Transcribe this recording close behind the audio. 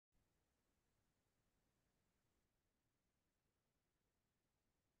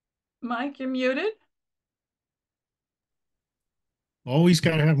Mike, you're muted. Always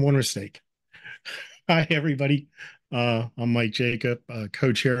got to have one mistake. Hi, everybody. I'm Mike Jacob,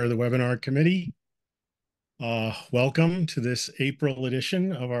 co-chair of the webinar committee. Welcome to this April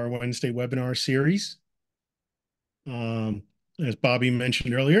edition of our Wednesday webinar series. Um, as Bobby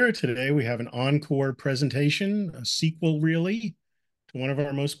mentioned earlier, today we have an encore presentation, a sequel really, to one of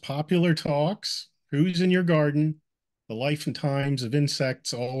our most popular talks, Who's in Your Garden? The Life and Times of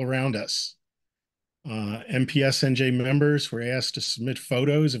Insects All Around Us. NPSNJ members were asked to submit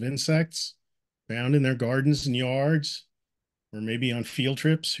photos of insects found in their gardens and yards, or maybe on field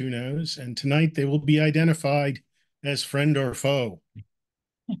trips, who knows? And tonight they will be identified as friend or foe.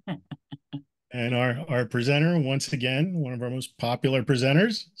 And our presenter, once again, one of our most popular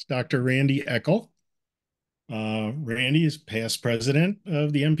presenters, is Dr. Randi Eckel. Randi is past president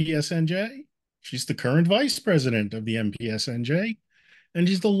of the NPSNJ. She's the current vice president of the NPSNJ, and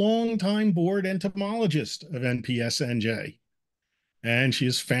she's the longtime board entomologist of NPSNJ. And she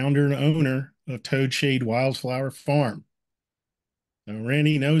is founder and owner of Toadshade Wildflower Farm.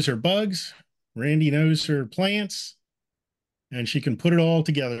 Randi knows her bugs, Randi knows her plants, and she can put it all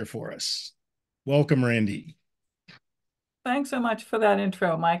together for us. Welcome, Randi. Thanks so much for that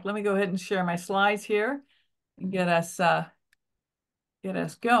intro, Mike. Let me go ahead and share my slides here and get us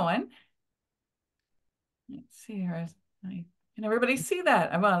going. Let's see here. Can everybody see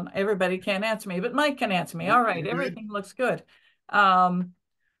that? Well, everybody can't answer me, but Mike can answer me. All right, everything looks good. So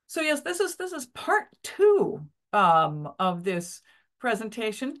yes, this is part two of this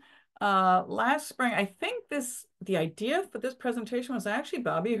presentation. Last spring, I think the idea for this presentation was actually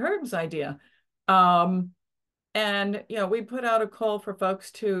Bobby Herb's idea. And we put out a call for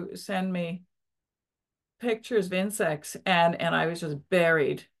folks to send me pictures of insects, and I was just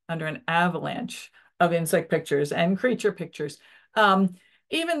buried under an avalanche of insect pictures and creature pictures.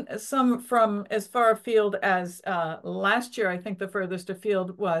 Even some from as far afield as last year. I think the furthest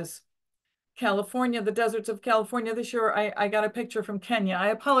afield was California, the deserts of California. This year, I got a picture from Kenya. I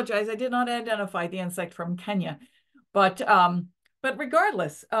apologize, I did not identify the insect from Kenya, but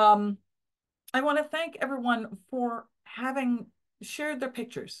regardless, I want to thank everyone for having shared their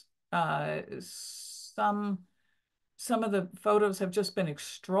pictures. Some of the photos have just been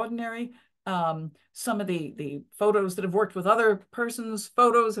extraordinary. Some of the photos that have worked with other persons'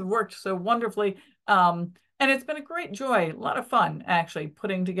 photos have worked so wonderfully. And it's been a great joy, a lot of fun, actually,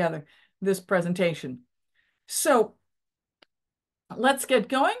 putting together this presentation. So let's get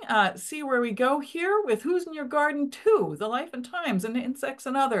going. See where we go here with Who's in Your Garden 2, The Life and Times and Insects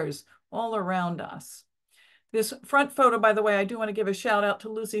and Others All Around Us. This front photo, by the way, I do want to give a shout out to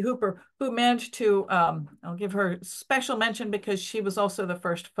Lucy Hooper, who managed to, I'll give her special mention because she was also the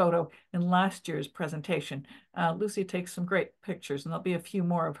first photo in last year's presentation. Lucy takes some great pictures, and there'll be a few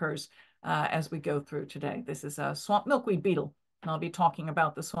more of hers as we go through today. This is a swamp milkweed beetle, and I'll be talking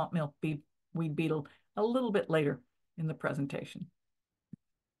about the swamp milkweed beetle a little bit later in the presentation.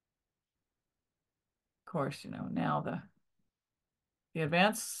 Of course, now the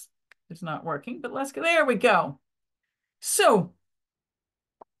advance is not working, but let's go. There we go. So,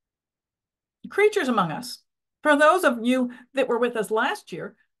 creatures among us. For those of you that were with us last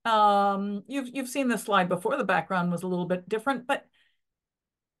year, you've seen this slide before. The background was a little bit different, but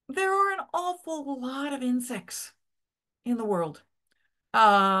there are an awful lot of insects in the world.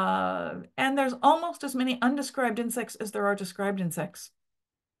 And there's almost as many undescribed insects as there are described insects.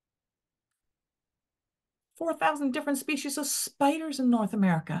 4,000 different species of spiders in North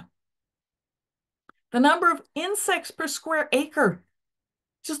America. The number of insects per square acre,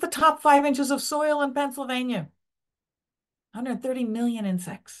 just the top 5 inches of soil in Pennsylvania. 130 million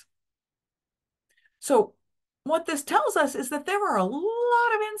insects. So what this tells us is that there are a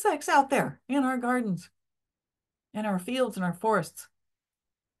lot of insects out there in our gardens, in our fields, and our forests.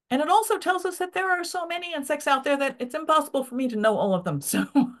 And it also tells us that there are so many insects out there that it's impossible for me to know all of them. So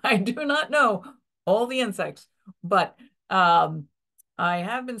I do not know all the insects, but I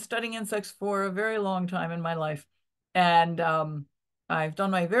have been studying insects for a very long time in my life. And I've done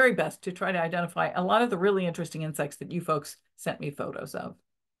my very best to try to identify a lot of the really interesting insects that you folks sent me photos of.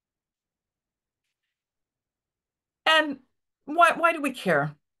 And why do we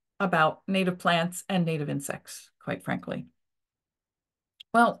care about native plants and native insects, quite frankly?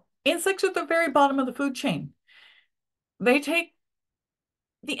 Well, insects are at the very bottom of the food chain. They take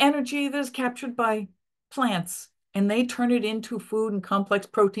the energy that is captured by plants and they turn it into food and complex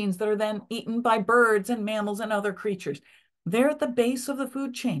proteins that are then eaten by birds and mammals and other creatures. They're at the base of the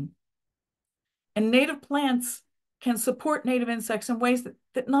food chain. And native plants can support native insects in ways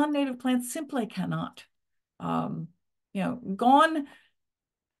that non-native plants simply cannot. Gone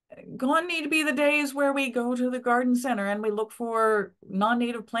Gone need to be the days where we go to the garden center and we look for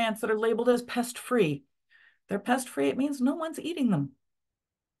non-native plants that are labeled as pest-free. They're pest-free, it means no one's eating them.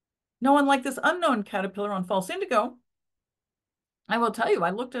 No one, like this unknown caterpillar on false indigo. I will tell you,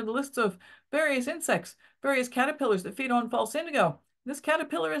 I looked at lists of various insects, various caterpillars that feed on false indigo. This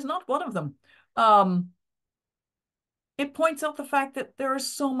caterpillar is not one of them. It points out the fact that there is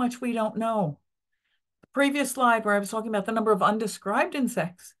so much we don't know. The previous slide where I was talking about the number of undescribed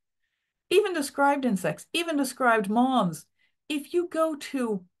insects, even described insects, even described moths. If you go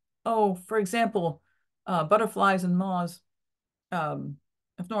to, for example, butterflies and moths of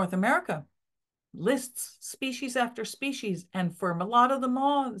North America, lists species after species, and for a lot of the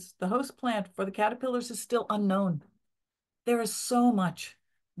moths, the host plant for the caterpillars is still unknown. There is so much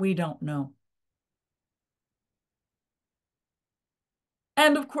we don't know.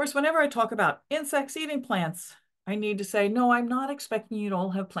 And of course, whenever I talk about insects eating plants, I need to say, no, I'm not expecting you to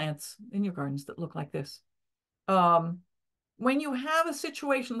all have plants in your gardens that look like this. When you have a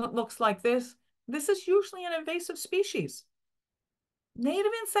situation that looks like this is usually an invasive species.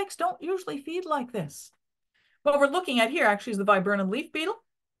 Native insects don't usually feed like this. What we're looking at here actually is the viburnum leaf beetle,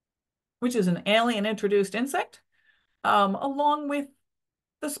 which is an alien introduced insect, along with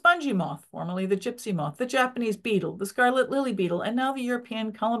the spongy moth, formerly the gypsy moth, the Japanese beetle, the scarlet lily beetle, and now the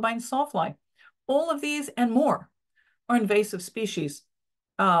European columbine sawfly. All of these and more are invasive species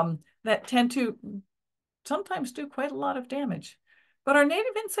that tend to sometimes do quite a lot of damage. But our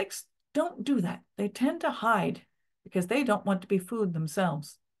native insects don't do that. They tend to hide because they don't want to be food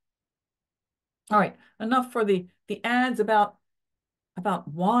themselves. All right, enough for the ads about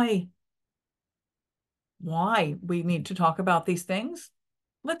why we need to talk about these things.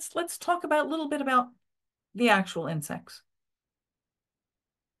 Let's talk about a little bit about the actual insects.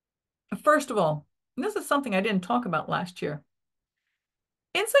 First of all, and this is something I didn't talk about last year.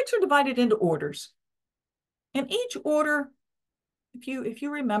 Insects are divided into orders. And each order, if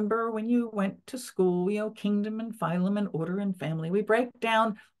you remember when you went to school, kingdom and phylum and order and family, we break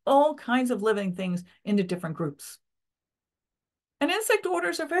down all kinds of living things into different groups. And insect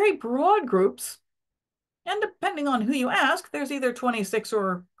orders are very broad groups. And depending on who you ask, there's either 26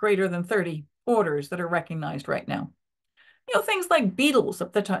 or greater than 30 orders that are recognized right now. Things like beetles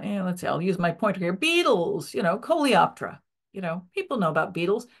up the top. Let's see, I'll use my pointer here. Beetles, Coleoptera. People know about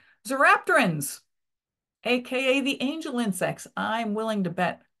beetles. Xeraptorans, aka the angel insects. I'm willing to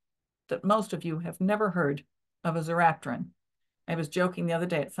bet that most of you have never heard of a xeraptoran. I was joking the other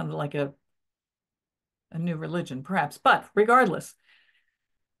day, it sounded like a new religion, perhaps, but regardless,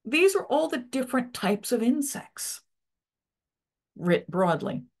 these are all the different types of insects, writ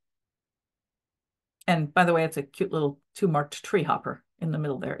broadly. And by the way, it's a cute little 2-marked tree hopper in the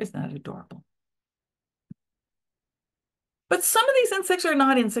middle there. Isn't that adorable? But some of these insects are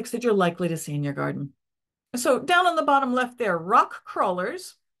not insects that you're likely to see in your garden. So down on the bottom left there, rock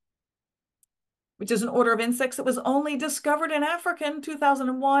crawlers, which is an order of insects that was only discovered in Africa in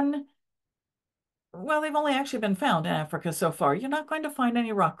 2001. Well, they've only actually been found in Africa so far. You're not going to find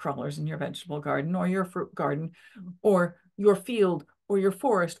any rock crawlers in your vegetable garden or your fruit garden or your field or your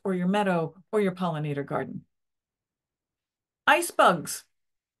forest or your meadow or your pollinator garden. Ice bugs,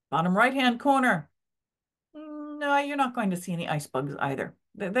 bottom right-hand corner. No, you're not going to see any ice bugs either.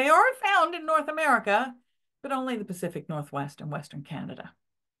 They are found in North America, but only the Pacific Northwest and Western Canada.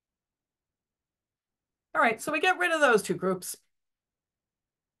 All right, so we get rid of those two groups.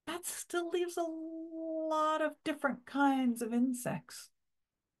 That still leaves a lot of different kinds of insects.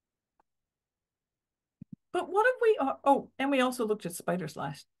 But what if we, and we also looked at spiders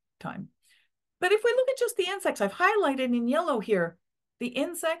last time. But if we look at just the insects, I've highlighted in yellow here, the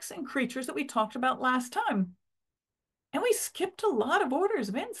insects and creatures that we talked about last time. And we skipped a lot of orders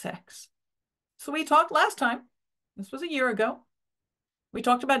of insects. So we talked last time, this was a year ago. We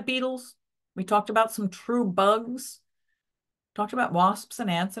talked about beetles. We talked about some true bugs. Talked about wasps and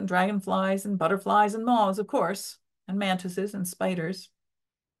ants and dragonflies and butterflies and moths, of course, and mantises and spiders.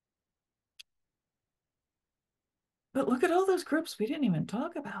 But look at all those groups we didn't even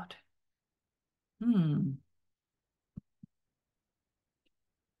talk about.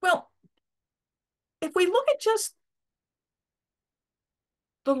 Well, if we look at just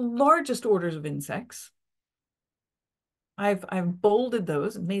the largest orders of insects, I've bolded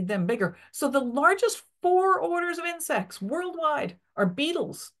those and made them bigger. So the largest 4 orders of insects worldwide are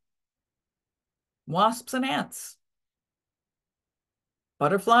beetles, wasps and ants,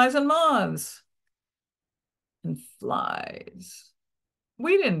 butterflies and moths, and flies.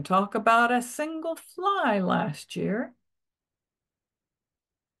 We didn't talk about a single fly last year.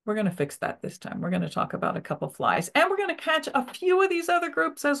 We're going to fix that this time. We're going to talk about a couple flies, and we're going to catch a few of these other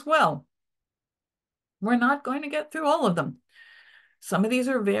groups as well. We're not going to get through all of them. Some of these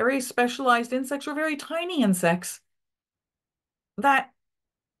are very specialized insects or very tiny insects that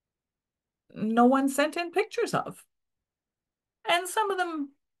no one sent in pictures of. And some of them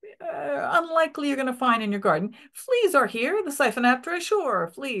unlikely you're going to find in your garden. Fleas are here. The Siphonaptera,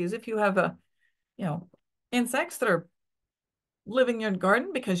 sure, fleas. If you have insects that are living in your garden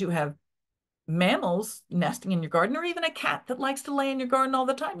because you have mammals nesting in your garden, or even a cat that likes to lay in your garden all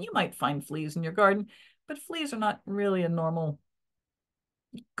the time, you might find fleas in your garden. But fleas are not really a normal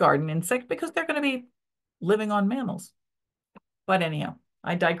garden insect because they're going to be living on mammals. But anyhow,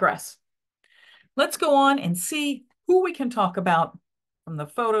 I digress. Let's go on and see who we can talk about from the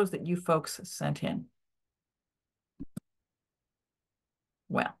photos that you folks sent in.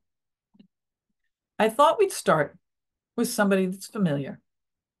 Well, I thought we'd start with somebody that's familiar.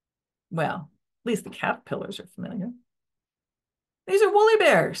 Well, at least the caterpillars are familiar. These are woolly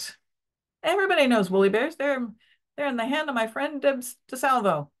bears. Everybody knows woolly bears. They're in the hand of my friend Deb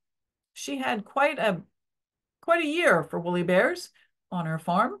DeSalvo. She had quite a year for woolly bears on her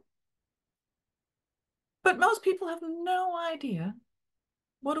farm. But most people have no idea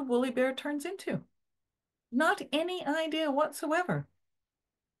what a woolly bear turns into. Not any idea whatsoever.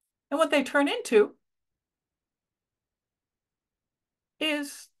 And what they turn into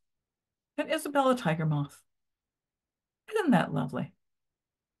is an Isabella tiger moth. Isn't that lovely?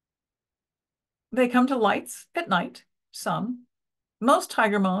 They come to lights at night, some. Most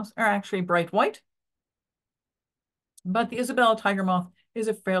tiger moths are actually bright white, but the Isabella tiger moth is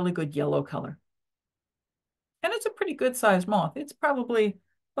a fairly good yellow color. And it's a pretty good sized moth. It's probably,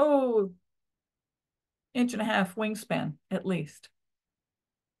 inch-and-a-half wingspan at least.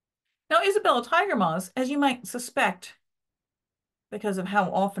 Now, Isabella tiger moths, as you might suspect, because of how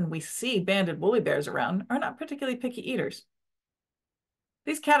often we see banded woolly bears around, are not particularly picky eaters.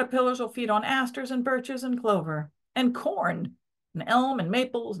 These caterpillars will feed on asters and birches and clover and corn and elm and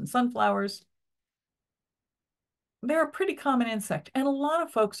maples and sunflowers. They're a pretty common insect, and a lot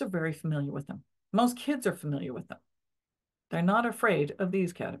of folks are very familiar with them. Most kids are familiar with them. They're not afraid of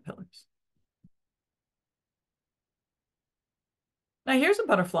these caterpillars. Now, here's a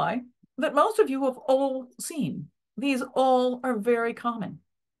butterfly that most of you have all seen. These all are very common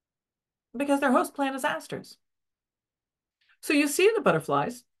because their host plant is asters. So you see the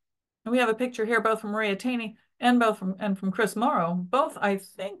butterflies, and we have a picture here both from Maria Taney and from Chris Morrow, both I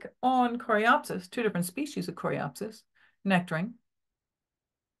think on Coreopsis, two different species of Coreopsis, nectaring.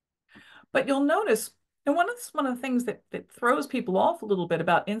 But you'll notice, and one of the things that throws people off a little bit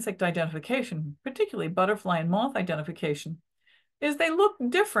about insect identification, particularly butterfly and moth identification, is they look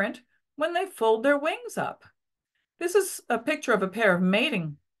different when they fold their wings up. This is a picture of a pair of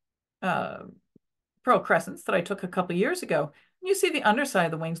mating pearl crescents that I took a couple years ago. You see the underside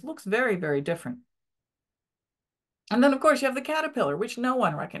of the wings looks very, very different. And then, of course, you have the caterpillar, which no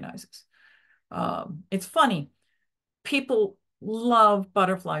one recognizes. It's funny. People love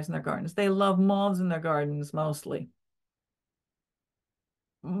butterflies in their gardens. They love moths in their gardens mostly.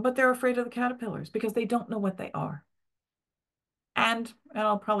 But they're afraid of the caterpillars because they don't know what they are. And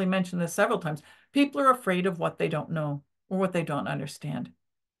I'll probably mention this several times, people are afraid of what they don't know or what they don't understand.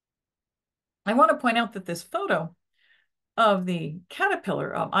 I want to point out that this photo of the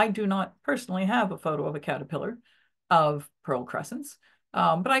caterpillar, I do not personally have a photo of a caterpillar of pearl crescents,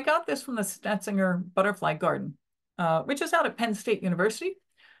 but I got this from the Snetzinger Butterfly Garden, which is out at Penn State University.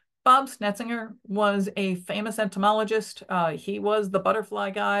 Bob Snetzinger was a famous entomologist. He was the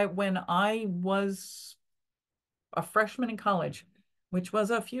butterfly guy when I was a freshman in college, which was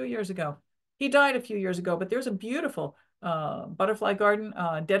a few years ago. He died a few years ago, but there's a beautiful butterfly garden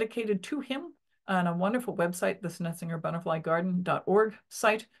dedicated to him on a wonderful website, the SnetzingerButterflyGarden.org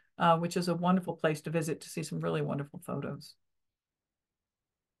site, which is a wonderful place to visit to see some really wonderful photos.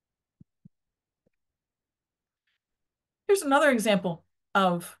 Here's another example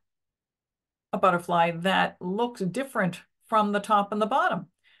of a butterfly that looks different from the top and the bottom.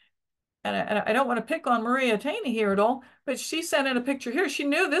 And I don't want to pick on Maria Taney here at all, but she sent in a picture here. She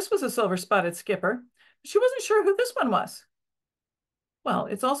knew this was a silver-spotted skipper. She wasn't sure who this one was. Well,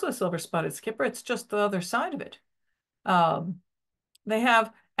 it's also a silver-spotted skipper. It's just the other side of it. They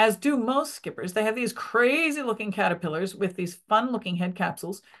have, as do most skippers, they have these crazy-looking caterpillars with these fun-looking head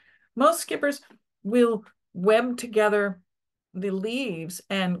capsules. Most skippers will web together the leaves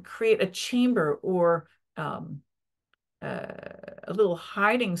and create a chamber or a little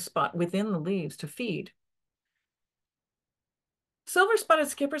hiding spot within the leaves to feed. Silver-spotted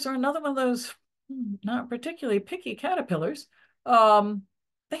skippers are another one of those not particularly picky caterpillars.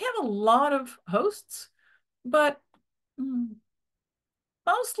 They have a lot of hosts, but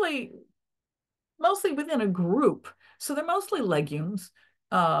mostly within a group. So they're mostly legumes,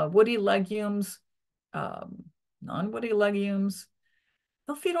 woody legumes, um, non-woody legumes.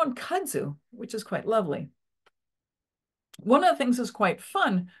 They'll feed on kudzu, which is quite lovely. One of the things that's quite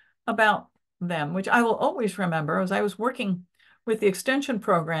fun about them, which I will always remember, as I was working with the extension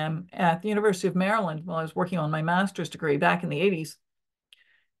program at the University of Maryland while I was working on my master's degree back in the 80s.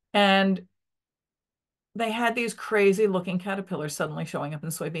 And they had these crazy looking caterpillars suddenly showing up in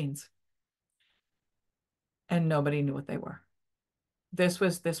soybeans. And nobody knew what they were. This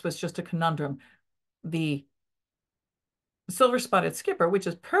was just a conundrum. The silver-spotted skipper, which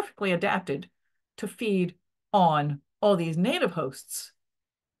is perfectly adapted to feed on all these native hosts,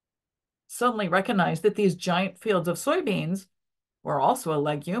 suddenly recognized that these giant fields of soybeans were also a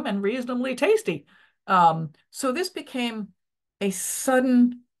legume and reasonably tasty. So this became a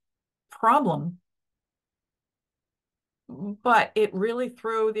sudden problem, but it really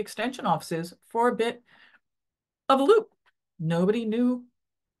threw the extension offices for a bit of a loop. Nobody knew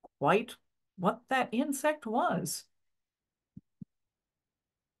quite what that insect was.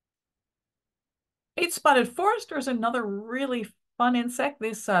 Eight-spotted forester is another really fun insect.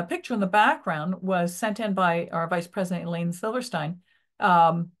 This picture in the background was sent in by our Vice President, Elaine Silverstein.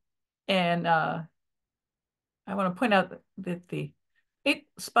 And I want to point out that the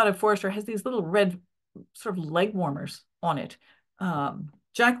eight-spotted forester has these little red sort of leg warmers on it.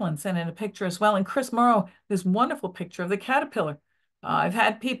 Jacqueline sent in a picture as well, and Chris Morrow, this wonderful picture of the caterpillar. I've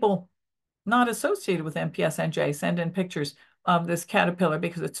had people not associated with NPSNJ send in pictures of this caterpillar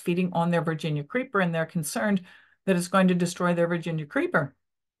because it's feeding on their Virginia creeper, and they're concerned that it's going to destroy their Virginia creeper.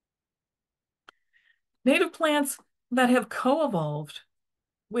 Native plants that have co-evolved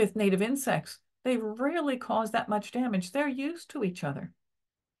with native insects, they rarely cause that much damage. They're used to each other.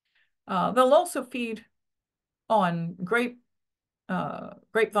 They'll also feed on grapevines,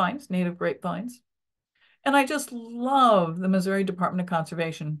 native grapevines. And I just love the Missouri Department of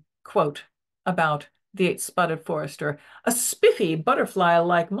Conservation quote about the eight-spotted forester, a spiffy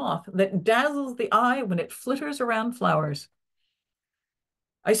butterfly-like moth that dazzles the eye when it flitters around flowers.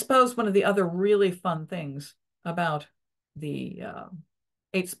 I suppose one of the other really fun things about the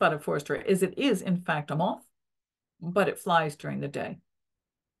eight-spotted forester is it is, in fact, a moth, but it flies during the day.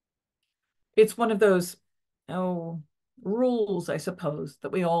 It's one of those, rules, I suppose,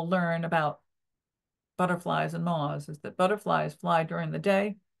 that we all learn about butterflies and moths, is that butterflies fly during the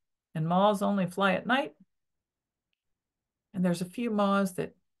day and moths only fly at night. And there's a few moths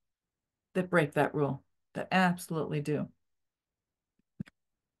that break that rule, that absolutely do.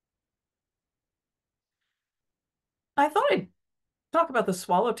 I thought I'd talk about the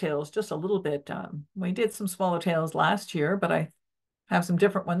swallowtails just a little bit. We did some swallowtails last year, but I have some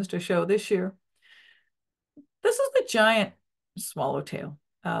different ones to show this year. This is the giant swallowtail.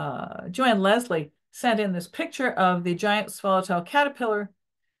 Joanne Leslie sent in this picture of the giant swallowtail caterpillar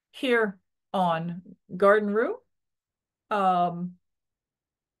here on Garden Rue.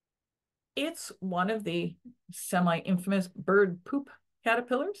 It's one of the semi-infamous bird poop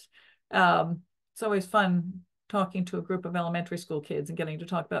caterpillars. It's always fun talking to a group of elementary school kids and getting to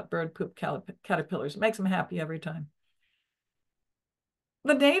talk about bird poop caterpillars. It makes them happy every time.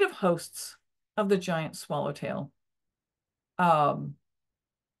 The native hosts of the giant swallowtail are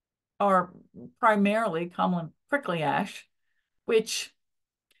primarily common prickly ash, which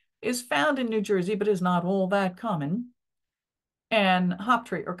is found in New Jersey, but is not all that common, and hop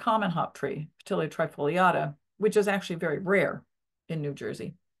tree, or common hop tree, Patilia trifoliata, which is actually very rare in New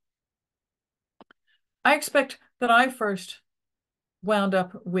Jersey. I expect that I first wound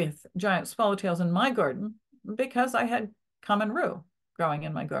up with giant swallowtails in my garden because I had common rue growing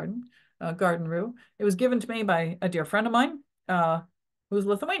in my garden, garden rue. It was given to me by a dear friend of mine who was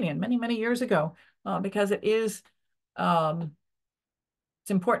Lithuanian many, many years ago because it is it's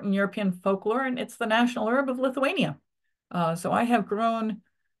important in European folklore, and it's the national herb of Lithuania. So I have grown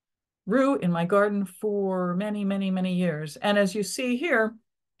rue in my garden for many, many, many years. And as you see here,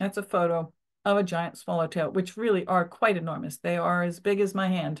 that's a photo of a giant swallowtail, which really are quite enormous. They are as big as my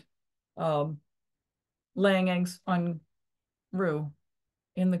hand, laying eggs on rue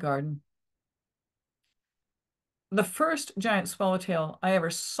in the garden. The first giant swallowtail I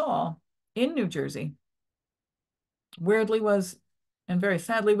ever saw in New Jersey, weirdly was, and very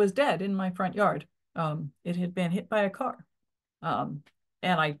sadly, was dead in my front yard. It had been hit by a car. And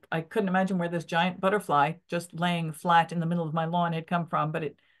I couldn't imagine where this giant butterfly just laying flat in the middle of my lawn had come from, but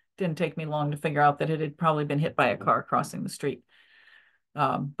it didn't take me long to figure out that it had probably been hit by a car crossing the street.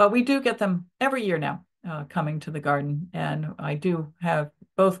 But we do get them every year now coming to the garden, and I do have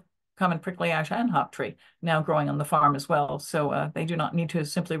both common prickly ash and hop tree now growing on the farm as well. So they do not need to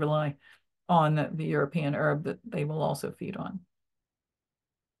simply rely on the European herb that they will also feed on.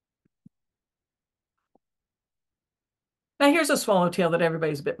 Now here's a swallowtail that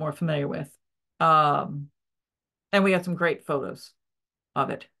everybody's a bit more familiar with. And we got some great photos of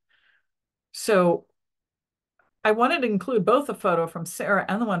it. So I wanted to include both the photo from Sarah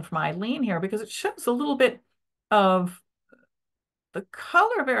and the one from Eileen here because it shows a little bit of the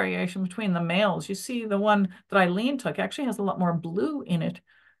color variation between the males. You see the one that Eileen took actually has a lot more blue in it.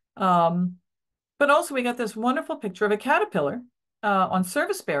 But also we got this wonderful picture of a caterpillar on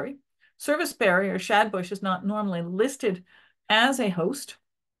serviceberry. Serviceberry or shadbush is not normally listed as a host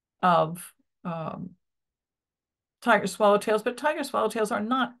of tiger swallowtails, but tiger swallowtails are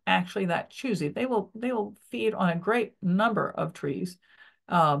not actually that choosy. They will feed on a great number of trees.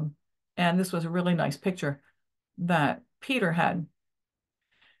 And this was a really nice picture that Peter had.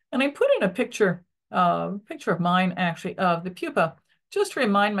 And I put in a picture of mine actually of the pupa, just to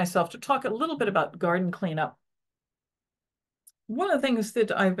remind myself to talk a little bit about garden cleanup. One of the things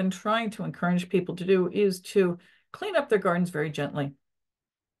that I've been trying to encourage people to do is to clean up their gardens very gently.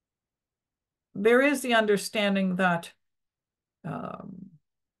 There is the understanding that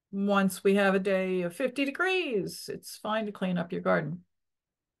once we have a day of 50 degrees, it's fine to clean up your garden.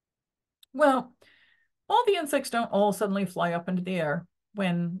 Well, all the insects don't all suddenly fly up into the air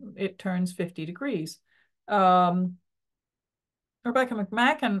when it turns 50 degrees. Rebecca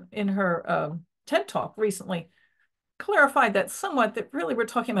McMacken in her TED Talk recently clarified that somewhat, that really we're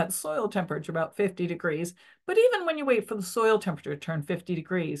talking about soil temperature about 50 degrees. But even when you wait for the soil temperature to turn 50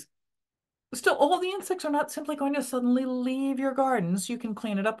 degrees, still all the insects are not simply going to suddenly leave your gardens. You can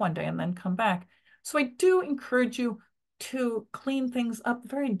clean it up one day and then come back. So I do encourage you to clean things up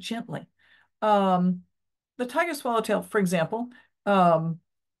very gently. The tiger swallowtail, for example,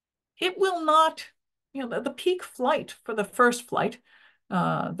 it will not, the peak flight for the first flight,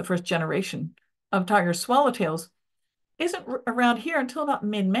 the first generation of tiger swallowtails isn't around here until about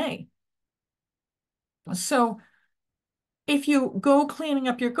mid-May. So if you go cleaning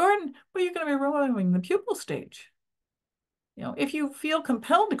up your garden, well, you're going to be removing the pupal stage. If you feel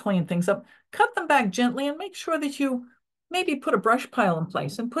compelled to clean things up, cut them back gently and make sure that you maybe put a brush pile in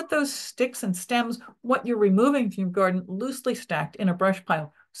place and put those sticks and stems, what you're removing from your garden, loosely stacked in a brush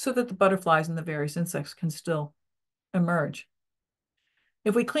pile so that the butterflies and the various insects can still emerge.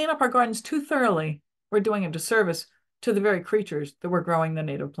 If we clean up our gardens too thoroughly, we're doing a disservice to the very creatures that we're growing the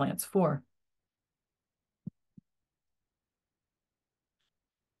native plants for.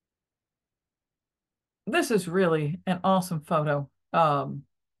 This is really an awesome photo.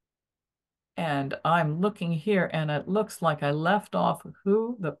 And I'm looking here and it looks like I left off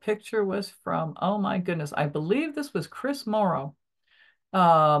who the picture was from. Oh my goodness. I believe this was Chris Morrow.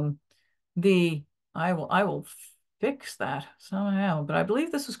 I will fix that somehow, but I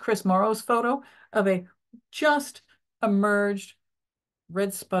believe this is Chris Morrow's photo of a just emerged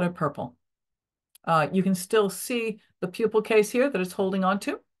red spotted purple. You can still see the pupal case here that it's holding on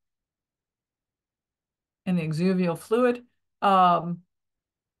to and the exuvial fluid.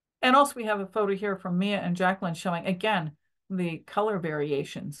 And also we have a photo here from Mia and Jacqueline showing, again, the color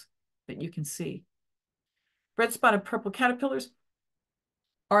variations that you can see. Red spotted purple caterpillars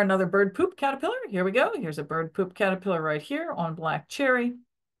are another bird poop caterpillar. Here we go. Here's a bird poop caterpillar right here on black cherry.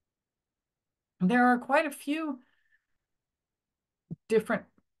 There are quite a few different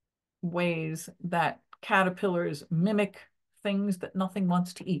ways that caterpillars mimic things that nothing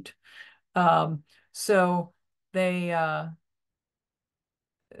wants to eat. So they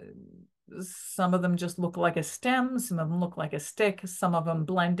some of them just look like a stem, some of them look like a stick, some of them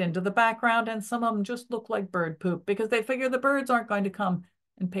blend into the background, and some of them just look like bird poop because they figure the birds aren't going to come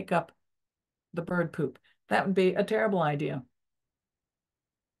and pick up the bird poop. That would be a terrible idea.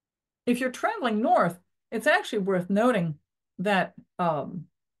 If you're traveling north, it's actually worth noting that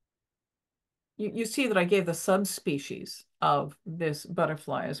you see that I gave the subspecies of this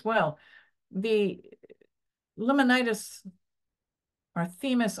butterfly as well. The Limonitis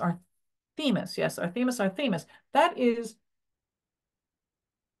Arthemis, yes, Arthemis. That is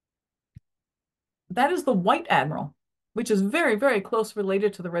the white admiral, which is very, very close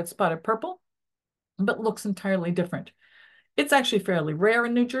related to the red spotted purple, but looks entirely different. It's actually fairly rare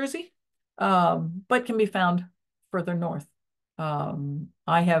in New Jersey, but can be found further north.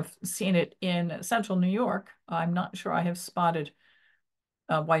 I have seen it in central New York. I'm not sure I have spotted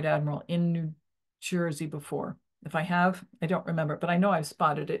a white admiral in New Jersey before. If I have, I don't remember, but I know I've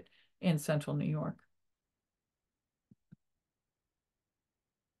spotted it in central New York.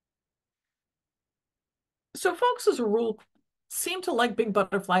 So folks, as a rule, seem to like big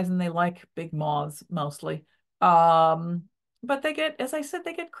butterflies and they like big moths mostly. Um, but they get, as I said,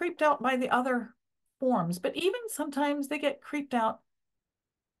 they get creeped out by the other forms, but even sometimes they get creeped out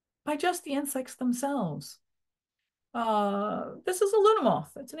by just the insects themselves. This is a Luna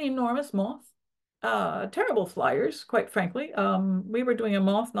moth. It's an enormous moth. Terrible flyers, quite frankly. We were doing a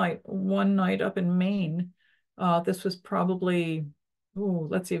moth night one night up in Maine. This was probably, ooh,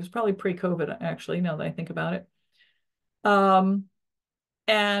 let's see, it was probably pre-COVID, actually, now that I think about it. Um,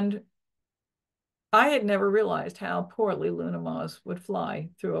 and I had never realized how poorly Luna moths would fly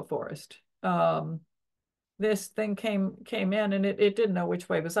through a forest. This thing came in and it didn't know which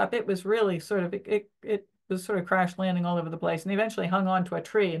way was up. It was really sort of it was sort of crash landing all over the place and eventually hung on to a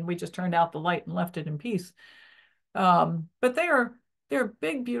tree and we just turned out the light and left it in peace. But they're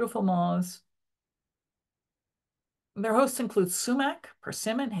big, beautiful moths. Their hosts include sumac,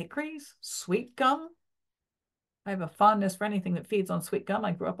 persimmon, hickories, sweet gum. I have a fondness for anything that feeds on sweet gum.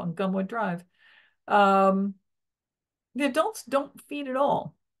 I grew up on Gumwood Drive. Um, the adults don't feed at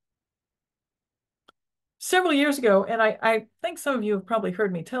all. Several years ago, and I think some of you have probably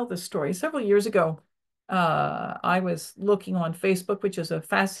heard me tell this story. Several years ago, I was looking on Facebook, which is a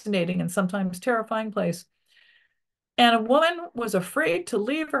fascinating and sometimes terrifying place. And a woman was afraid to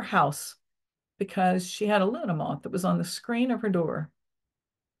leave her house because she had a Luna moth that was on the screen of her door.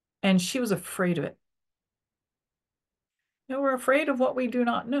 And she was afraid of it. You know, we're afraid of what we do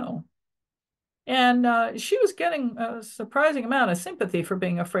not know. And she was getting a surprising amount of sympathy for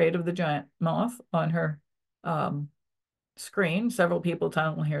being afraid of the giant moth on her um, screen. Several people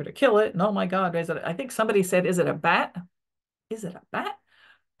telling her to kill it. And oh my God, is it? I think somebody said, "Is it a bat? Is it a bat?"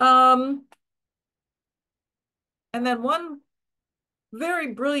 Um, and then one very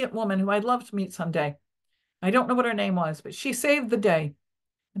brilliant woman who I'd love to meet someday. I don't know what her name was, but she saved the day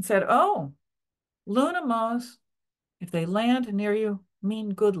and said, "Oh, Luna moths, if they land near you,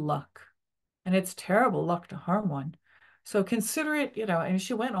 mean good luck. And it's terrible luck to harm one. So consider it, you know," and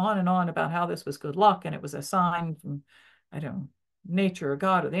she went on and on about how this was good luck and it was a sign from, I don't know, nature or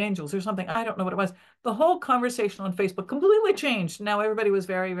God or the angels or something. I don't know what it was. The whole conversation on Facebook completely changed. Now everybody was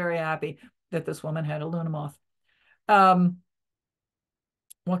very, very happy that this woman had a Luna moth. Um,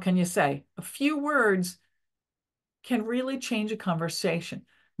 what can you say? A few words can really change a conversation.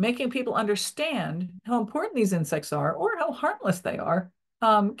 Making people understand how important these insects are or how harmless they are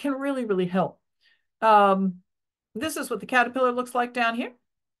can really, really help. Um, this is what the caterpillar looks like down here.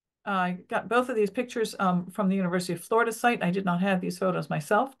 I got both of these pictures from the University of Florida site. I did not have these photos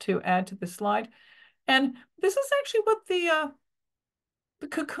myself to add to this slide. And this is actually what the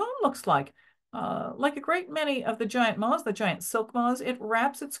cocoon looks like. Like a great many of the giant moths, the giant silk moths, it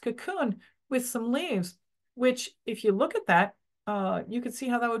wraps its cocoon with some leaves, which if you look at that, you could see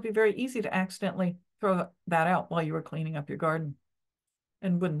how that would be very easy to accidentally throw that out while you were cleaning up your garden.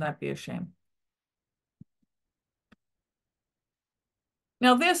 And wouldn't that be a shame?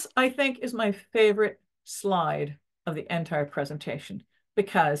 Now, this, I think, is my favorite slide of the entire presentation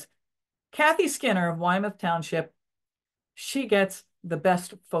because Kathy Skinner of Wyomouth Township, she gets the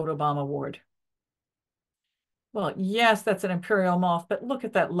Best Photobomb Award. Well, yes, that's an imperial moth, but look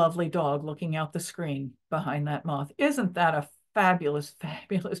at that lovely dog looking out the screen behind that moth. Isn't that a fabulous,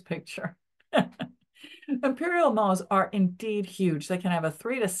 fabulous picture? Imperial moths are indeed huge. They can have a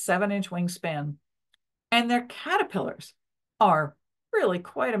 3 to 7 inch wingspan, and their caterpillars are really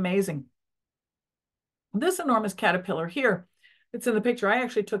quite amazing. This enormous caterpillar here, it's in the picture. I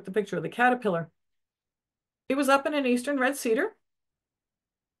actually took the picture of the caterpillar. It was up in an eastern red cedar,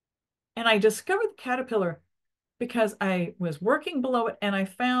 and I discovered the caterpillar because I was working below it and I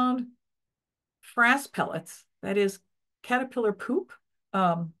found frass pellets, that is caterpillar poop.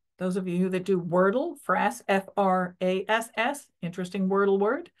 Those of you that do Wordle, frass, F-R-A-S-S, interesting Wordle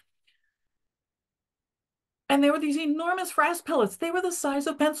word. And there were these enormous frass pellets. They were the size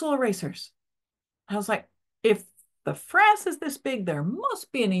of pencil erasers. I was like, if the frass is this big, there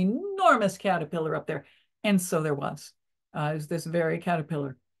must be an enormous caterpillar up there. And so there was. It was this very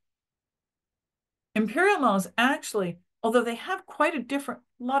caterpillar. Imperial moths actually, although they have quite a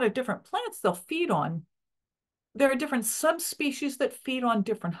lot of different plants they'll feed on, there are different subspecies that feed on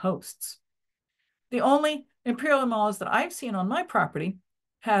different hosts. The only imperial moths that I've seen on my property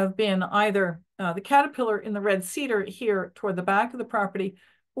have been either the caterpillar in the red cedar here toward the back of the property,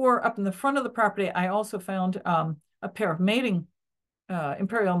 or up in the front of the property. I also found a pair of mating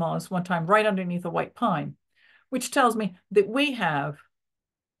imperial moths one time right underneath a white pine, which tells me that we have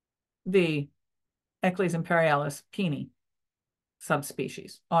the Eclis imperialis pini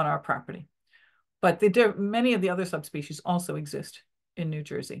subspecies on our property. But many of the other subspecies also exist in New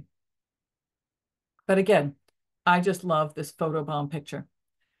Jersey. But again, I just love this photobomb picture.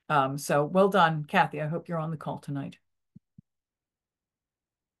 So well done, Kathy. I hope you're on the call tonight.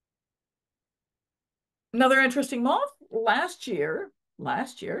 Another interesting moth. Last year,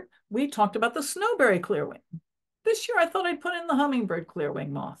 we talked about the snowberry clearwing. This year, I thought I'd put in the hummingbird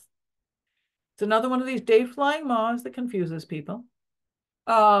clearwing moth. It's another one of these day-flying moths that confuses people.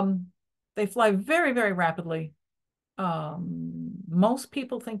 They fly very, very rapidly. Most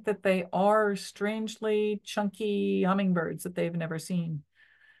people think that they are strangely chunky hummingbirds that they've never seen.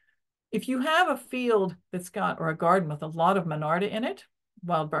 If you have a field that's got, or a garden with a lot of Monarda in it,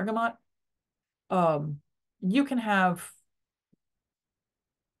 wild bergamot, you can have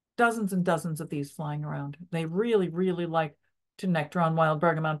dozens and dozens of these flying around. They really, really like to nectar on wild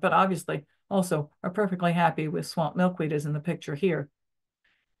bergamot, but obviously also are perfectly happy with swamp milkweed as in the picture here.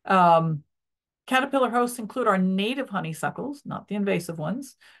 Caterpillar hosts include our native honeysuckles, not the invasive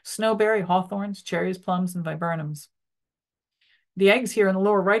ones, snowberry, hawthorns, cherries, plums, and viburnums. The eggs here in the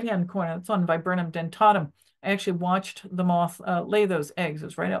lower right-hand corner, it's on Viburnum dentatum. I actually watched the moth lay those eggs. It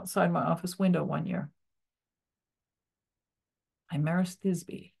was right outside my office window one year. Imaris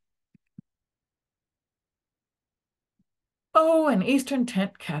thisbe. Oh, and eastern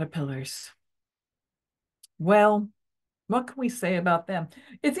tent caterpillars. Well, what can we say about them?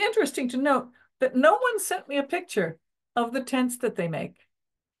 It's interesting to note that no one sent me a picture of the tents that they make.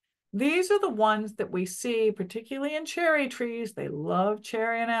 These are the ones that we see, particularly in cherry trees. They love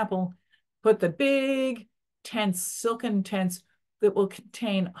cherry and apple. Put the big tents, silken tents that will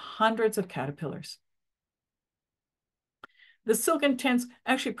contain hundreds of caterpillars. The silken tents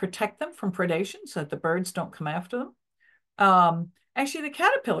actually protect them from predation so that the birds don't come after them. Actually, the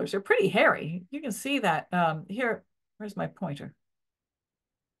caterpillars are pretty hairy. You can see that here. Where's my pointer?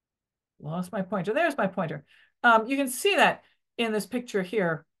 Lost my pointer. There's my pointer. You can see that in this picture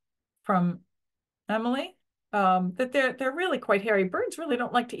here from Emily, that they're really quite hairy. Birds really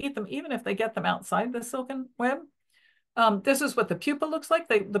don't like to eat them, even if they get them outside the silken web. This is what the pupa looks like.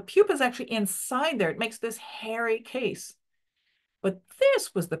 The pupa is actually inside there. It makes this hairy case. But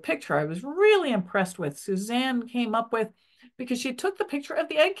this was the picture I was really impressed with. Suzanne came up with, because she took the picture of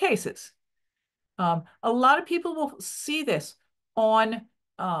the egg cases. A lot of people will see this on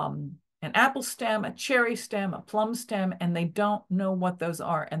an apple stem, a cherry stem, a plum stem, and they don't know what those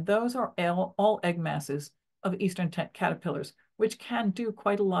are. And those are all egg masses of eastern tent caterpillars, which can do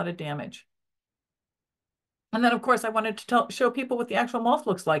quite a lot of damage. And then, of course, I wanted to show people what the actual moth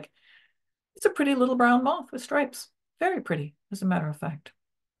looks like. It's a pretty little brown moth with stripes. Very pretty, as a matter of fact.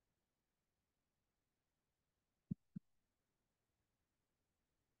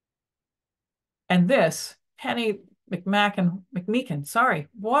 And this, Penny McMeekin, sorry,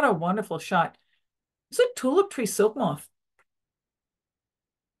 what a wonderful shot. It's a tulip tree silk moth.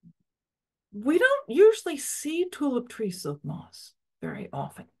 We don't usually see tulip tree silk moths very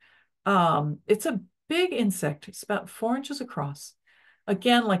often. It's a big insect. It's about 4 inches across.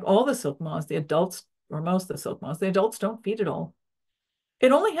 Again, like all the silk moths, the adults, or most of the silk moths, the adults don't feed it all.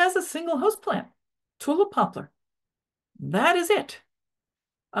 It only has a single host plant, tulip poplar. That is it.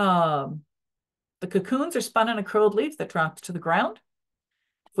 The cocoons are spun in a curled leaf that drops to the ground.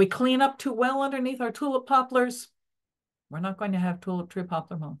 If we clean up too well underneath our tulip poplars, we're not going to have tulip tree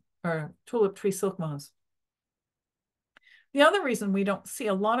poplar moth or tulip tree silk moths. The other reason we don't see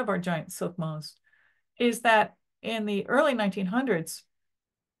a lot of our giant silk moths is that in the early 1900s,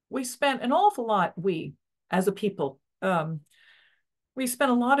 we spent an awful lot, we as a people, we spent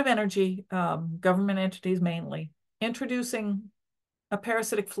a lot of energy, government entities mainly, introducing a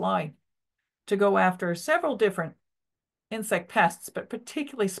parasitic fly to go after several different insect pests, but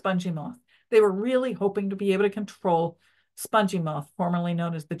particularly spongy moth. They were really hoping to be able to control spongy moth, formerly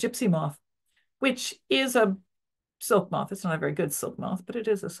known as the gypsy moth, which is a silk moth. It's not a very good silk moth, but it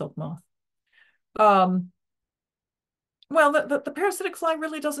is a silk moth. Well, the parasitic fly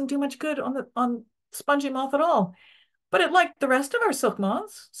really doesn't do much good on spongy moth at all, but it liked the rest of our silk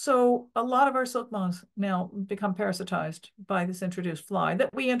moths. So a lot of our silk moths now become parasitized by this introduced fly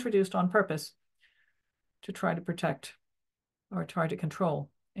that we introduced on purpose to try to protect or try to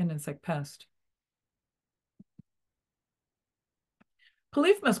control an insect pest.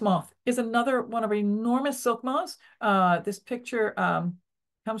 Polyphemus moth is another one of our enormous silk moths. This picture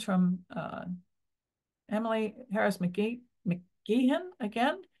comes from Emily Harris McGeehan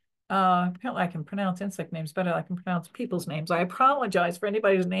again. Apparently I can pronounce insect names better than I can pronounce people's names. I apologize for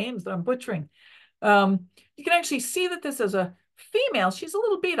anybody's names that I'm butchering. You can actually see that this is a female. She's a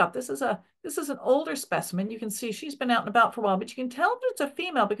little beat up. This is an older specimen. You can see she's been out and about for a while, but you can tell that it's a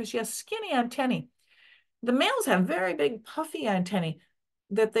female because she has skinny antennae. The males have very big puffy antennae.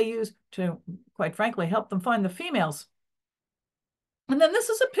 that they use to, quite frankly, help them find the females. And then this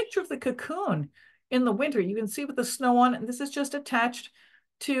is a picture of the cocoon in the winter. You can see with the snow on it, and this is just attached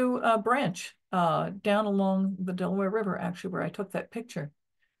to a branch down along the Delaware River, actually, where I took that picture.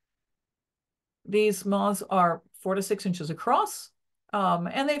 These moths are 4 to 6 inches across,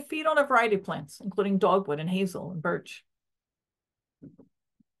 and they feed on a variety of plants, including dogwood and hazel and birch.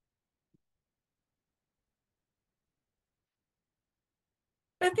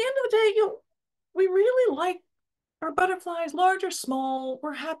 At the end of the day, we really like our butterflies, large or small.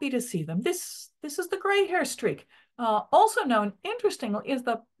 We're happy to see them. This is the gray hair streak, also known, interestingly, is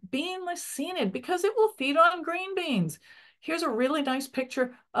the beanless Caenid, because it will feed on green beans. Here's a really nice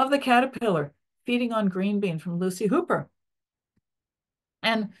picture of the caterpillar feeding on green bean from Lucy Hooper.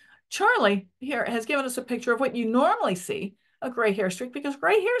 And Charlie here has given us a picture of what you normally see, a gray hair streak, because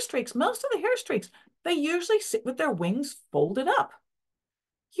gray hair streaks, most of the hair streaks, they usually sit with their wings folded up.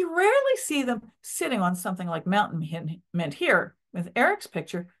 You rarely see them sitting on something like mountain mint here with Eric's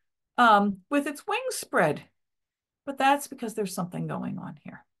picture with its wings spread. But that's because there's something going on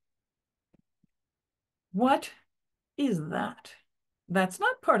here. What is that? That's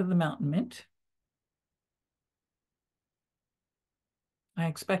not part of the mountain mint. I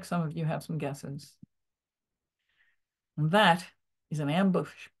expect some of you have some guesses. And that is an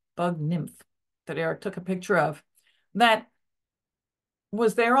ambush bug nymph that Eric took a picture of that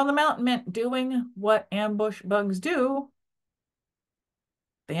was there on the mountain mint doing what ambush bugs do.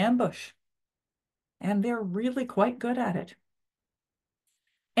 They ambush. And they're really quite good at it.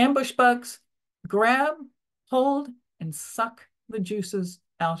 Ambush bugs grab, hold, and suck the juices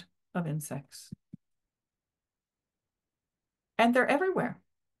out of insects. And they're everywhere,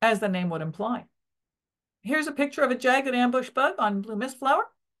 as the name would imply. Here's a picture of a jagged ambush bug on blue mist flower.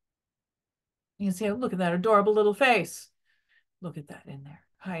 You can see, oh, look at that adorable little face. Look at that in there,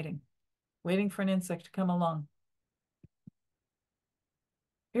 hiding, waiting for an insect to come along.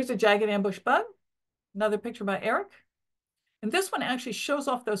 Here's a jagged ambush bug, another picture by Eric. And this one actually shows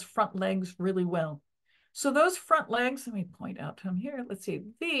off those front legs really well. So those front legs, let me point out to them here. Let's see,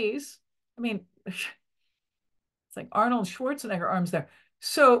 these, I mean, it's like Arnold Schwarzenegger arms there.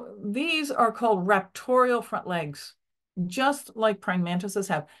 So these are called raptorial front legs, just like praying mantises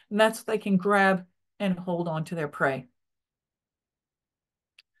have. And that's what they can grab and hold on to their prey.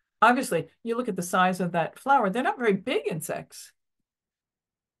 Obviously, you look at the size of that flower, they're not very big insects,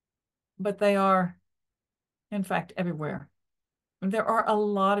 but they are, in fact, everywhere. And there are a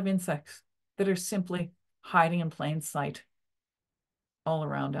lot of insects that are simply hiding in plain sight all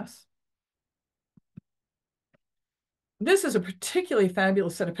around us. This is a particularly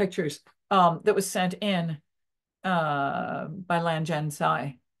fabulous set of pictures that was sent in by Lan Jen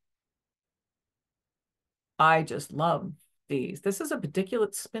Tsai. I just love these. This is a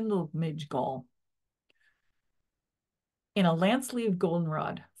pediculate spindle midge gall in a lance-leaved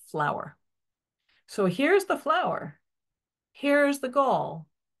goldenrod flower. So here's the flower. Here's the gall.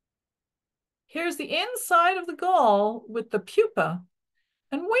 Here's the inside of the gall with the pupa.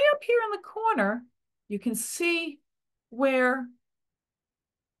 And way up here in the corner, you can see where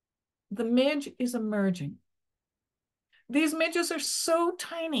the midge is emerging. These midges are so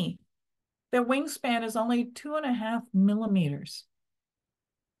tiny. Their wingspan is only 2.5 millimeters.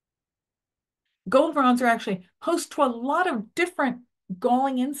 Goldenrods are actually host to a lot of different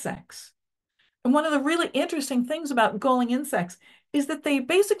galling insects. And one of the really interesting things about galling insects is that they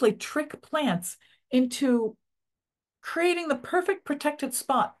basically trick plants into creating the perfect protected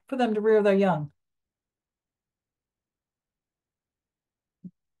spot for them to rear their young.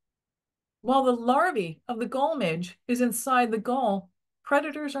 While the larvae of the gall midge is inside the gall,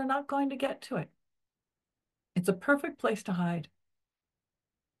 predators are not going to get to it. It's a perfect place to hide.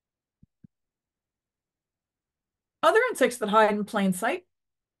 Other insects that hide in plain sight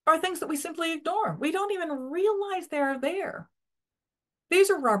are things that we simply ignore. We don't even realize they're there. These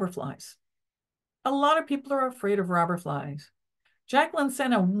are robber flies. A lot of people are afraid of robber flies. Jacqueline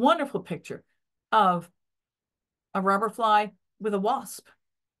sent a wonderful picture of a robber fly with a wasp.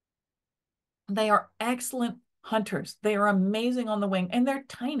 They are excellent hunters. They are amazing on the wing, and they're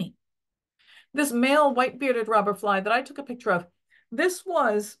tiny. This male white-bearded robber fly that I took a picture of, this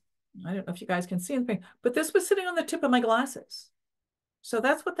was, I don't know if you guys can see anything, but this was sitting on the tip of my glasses. So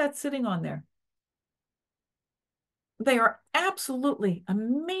that's what that's sitting on there. They are absolutely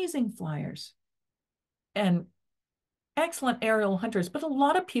amazing flyers and excellent aerial hunters, but a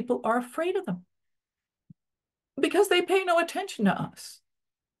lot of people are afraid of them because they pay no attention to us.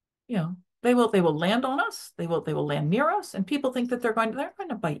 You know, they will land on us, they will land near us, and people think that they're going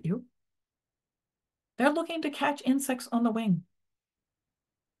to bite you. They're looking to catch insects on the wing.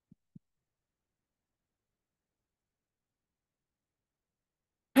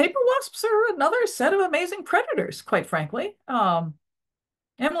 paper wasps are another set of amazing predators, quite frankly.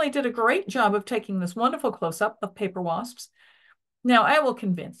 Emily did a great job of taking this wonderful close-up of paper wasps. Now, I will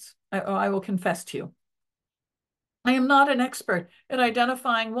confess to you, I am not an expert at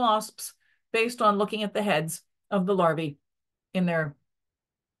identifying wasps based on looking at the heads of the larvae in their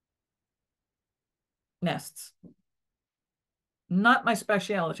nests. Not my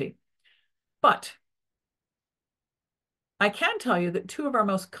specialty. But I can tell you that two of our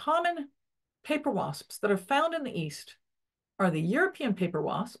most common paper wasps that are found in the East are the European paper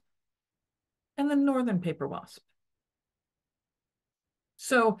wasp and the northern paper wasp.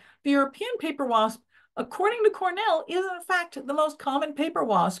 So the European paper wasp, according to Cornell, is in fact the most common paper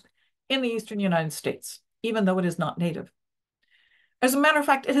wasp in the eastern United States, even though it is not native. As a matter of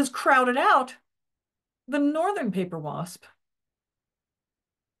fact, it has crowded out the northern paper wasp,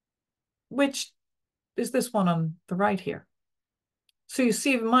 which is this one on the right here. So you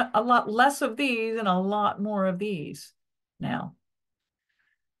see a lot less of these and a lot more of these now,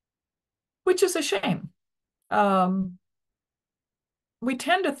 which is a shame. We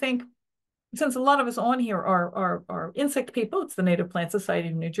tend to think, since a lot of us on here are insect people, it's the Native Plant Society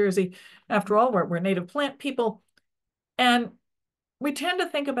of New Jersey. After all, we're native plant people. And we tend to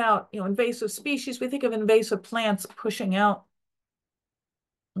think about, invasive species. We think of invasive plants pushing out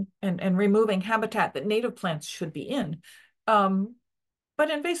and removing habitat that native plants should be in. But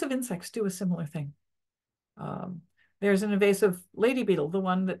invasive insects do a similar thing. There's an invasive lady beetle, the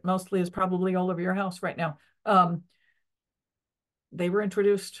one that mostly is probably all over your house right now. They were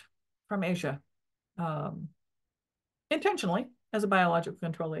introduced from Asia intentionally as a biological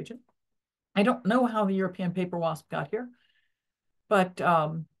control agent. I don't know how the European paper wasp got here, but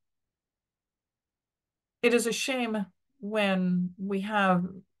it is a shame when we have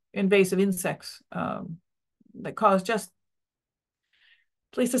invasive insects that cause just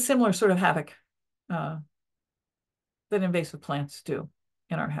at least a similar sort of havoc that invasive plants do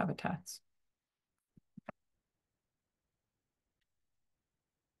in our habitats.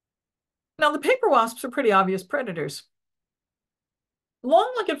 Now, the paper wasps are pretty obvious predators.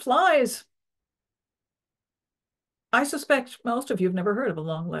 Long-legged flies. I suspect most of you have never heard of a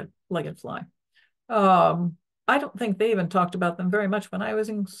long-legged fly. I don't think they even talked about them very much when I was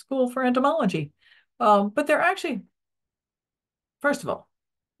in school for entomology. But they're actually, first of all,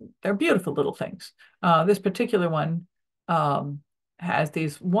 they're beautiful little things. This particular one has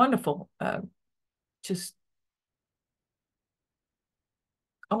these wonderful, just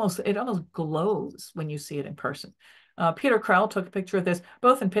it almost glows when you see it in person. Peter Crowell took a picture of this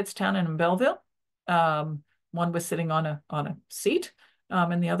both in Pittstown and in Belleville. One was sitting on a seat,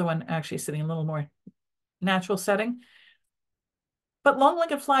 and the other one actually sitting in a little more natural setting. But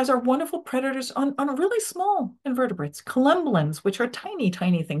long-legged flies are wonderful predators on really small invertebrates, collembolans, which are tiny,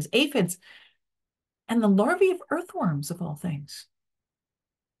 tiny things, aphids, and the larvae of earthworms, of all things.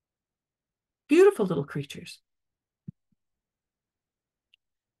 Beautiful little creatures.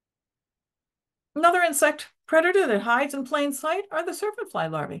 Another insect predator that hides in plain sight are the serpent fly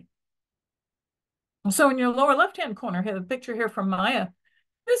larvae. So in your lower left-hand corner, here, the picture here from Maya,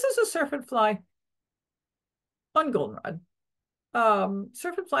 this is a serpent fly on goldenrod.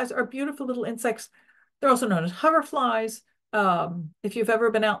 Serpent flies are beautiful little insects. They're also known as hoverflies. If you've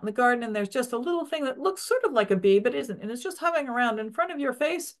ever been out in the garden and there's just a little thing that looks sort of like a bee, but isn't, and it's just hovering around in front of your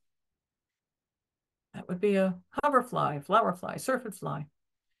face, that would be a hoverfly, flower fly, serpent fly.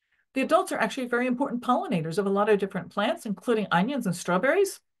 The adults are actually very important pollinators of a lot of different plants, including onions and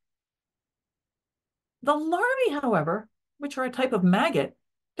strawberries. The larvae, however, which are a type of maggot,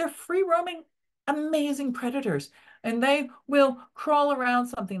 they're free-roaming, amazing predators. And they will crawl around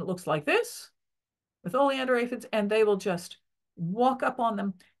something that looks like this with oleander aphids, and they will just walk up on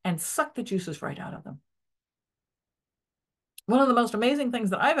them and suck the juices right out of them. One of the most amazing things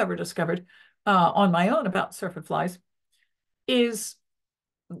that I've ever discovered on my own about serpent flies is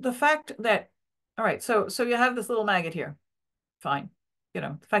the fact that, all right, so you have this little maggot here. Fine.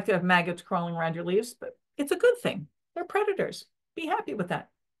 The fact that you have maggots crawling around your leaves, but it's a good thing. They're predators. Be happy with that.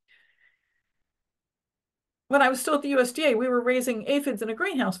 When I was still at the USDA, we were raising aphids in a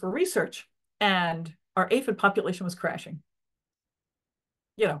greenhouse for research, and our aphid population was crashing.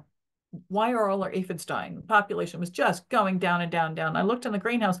 Why are all our aphids dying? The population was just going down and down and down. I looked in the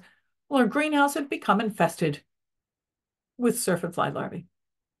greenhouse. Well, our greenhouse had become infested with serpent fly larvae,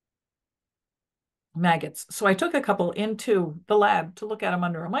 maggots. So I took a couple into the lab to look at them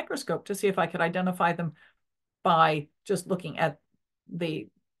under a microscope to see if I could identify them by just looking at the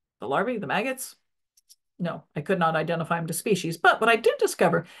larvae, the maggots. No, I could not identify them to species. But what I did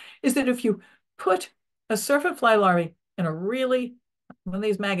discover is that if you put a serpent fly larvae in a really one of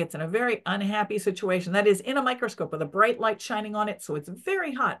these maggots in a very unhappy situation, that is in a microscope with a bright light shining on it, so it's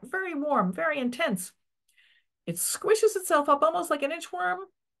very hot, very warm, very intense. It squishes itself up almost like an inchworm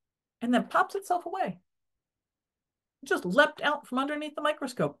and then pops itself away. It just leapt out from underneath the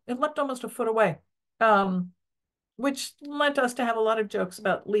microscope. It leapt almost a foot away, which led us to have a lot of jokes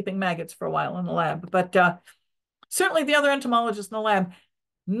about leaping maggots for a while in the lab. But certainly the other entomologists in the lab,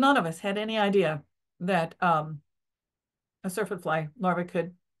 none of us had any idea that a syrphid fly larva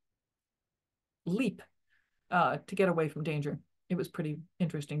could leap to get away from danger. It was pretty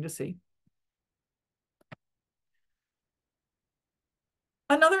interesting to see.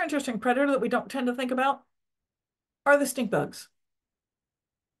 Another interesting predator that we don't tend to think about are the stink bugs.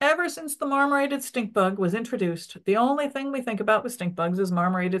 Ever since the marmorated stink bug was introduced, the only thing we think about with stink bugs is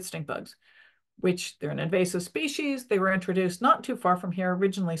marmorated stink bugs, which they're an invasive species. They were introduced not too far from here,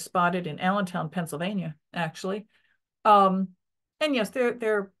 originally spotted in Allentown, Pennsylvania, actually. And yes,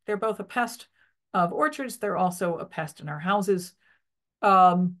 they're both a pest of orchards. They're also a pest in our houses.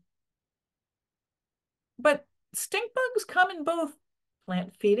 But stink bugs come in both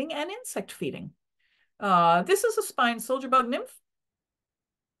plant feeding and insect feeding. This is a spine soldier bug nymph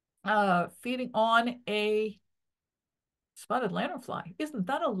feeding on a spotted lanternfly. Isn't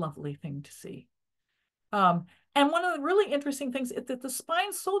that a lovely thing to see? And one of the really interesting things is that the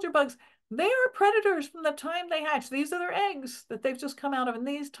spine soldier bugs, they are predators from the time they hatch. These are their eggs that they've just come out of, and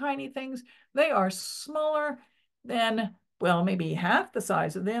these tiny things, they are smaller than, well, maybe half the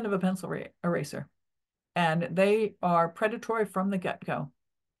size of the end of a pencil eraser. And they are predatory from the get-go.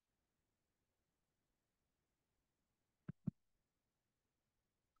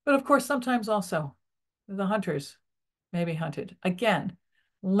 But of course, sometimes also the hunters may be hunted. Again,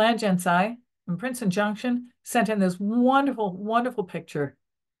 Langenzi in Princeton Junction sent in this wonderful, wonderful picture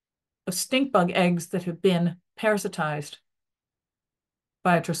of stink bug eggs that have been parasitized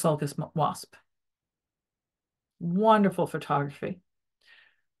by a Trissolcus wasp. Wonderful photography.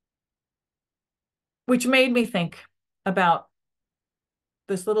 Which made me think about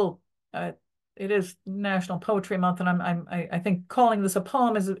this little, it is National Poetry Month, and I think calling this a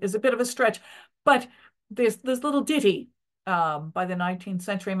poem is a bit of a stretch, but this little ditty by the 19th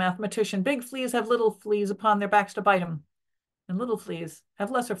century mathematician: big fleas have little fleas upon their backs to bite them, and little fleas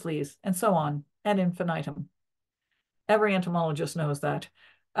have lesser fleas, and so on ad infinitum. Every entomologist knows that.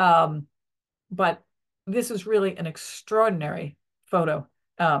 But this is really an extraordinary photo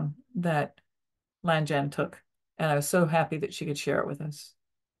that Langen took, and I was so happy that she could share it with us.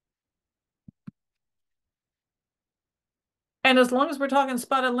 And as long as we're talking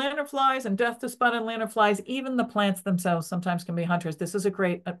spotted lanternflies and death to spotted lanternflies, even the plants themselves sometimes can be hunters. This is a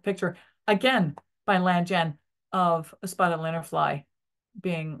great picture, again, by Langen, of a spotted lanternfly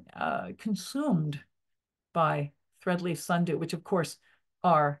being consumed by threadleaf sundew, which of course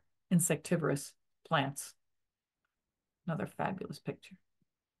are insectivorous plants. Another fabulous picture.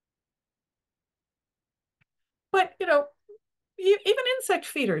 But, you know, even insect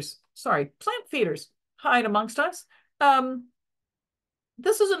feeders, sorry, plant feeders hide amongst us.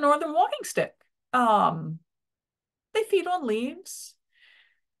 This is a northern walking stick. They feed on leaves.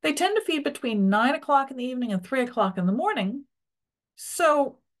 They tend to feed between 9 o'clock in the evening and 3 o'clock in the morning.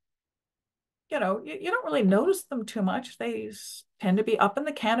 So, you know, you don't really notice them too much. They tend to be up in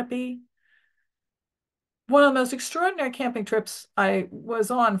the canopy. One of the most extraordinary camping trips I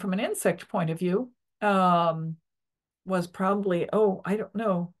was on from an insect point of view was probably, I don't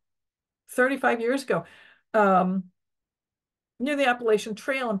know, 35 years ago, near the Appalachian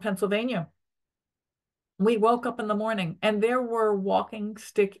Trail in Pennsylvania. We woke up in the morning and there were walking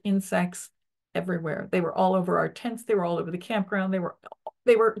stick insects everywhere. They were all over our tents. They were all over the campground.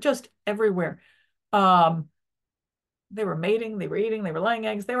 They were just everywhere. They were mating, they were eating, they were laying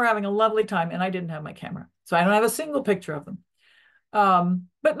eggs. They were having a lovely time, and I didn't have my camera, so I don't have a single picture of them.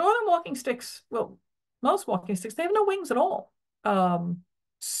 But northern walking sticks, well, most walking sticks, they have no wings at all.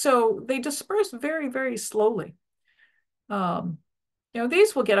 So they disperse very, very slowly. You know,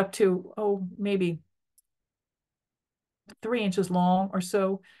 these will get up to, maybe 3 inches long or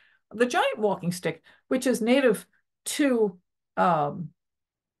so. The giant walking stick, which is native to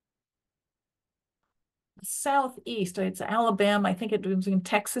southeast, it's Alabama, I think it was in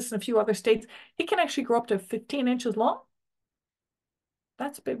Texas and a few other states, it can actually grow up to 15 inches long.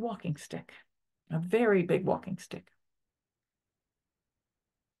 That's a big walking stick, a very big walking stick.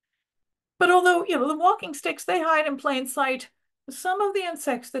 But although, you know, the walking sticks, they hide in plain sight, some of the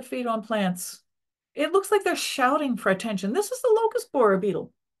insects that feed on plants, it looks like they're shouting for attention. This is the locust borer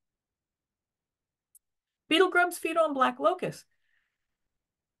beetle. Beetle grubs feed on black locust.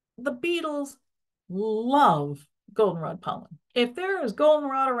 The beetles love goldenrod pollen. If there is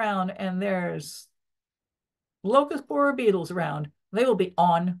goldenrod around and there's locust borer beetles around, they will be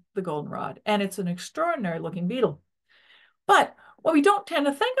on the goldenrod. And it's an extraordinary looking beetle. But what we don't tend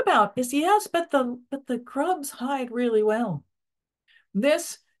to think about is, yes, but the grubs hide really well.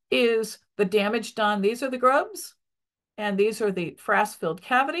 This is the damage done. These are the grubs, and these are the frass-filled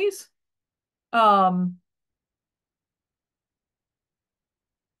cavities. In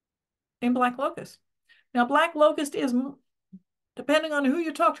black locust. Now, black locust is, depending on who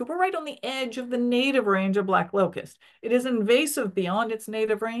you talk to, we're right on the edge of the native range of black locust. It is invasive beyond its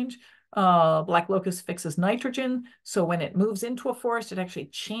native range. Black locust fixes nitrogen, so when it moves into a forest, it actually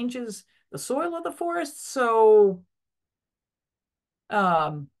changes the soil of the forest. So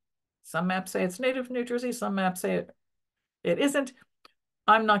some maps say it's native to New Jersey, some maps say it isn't.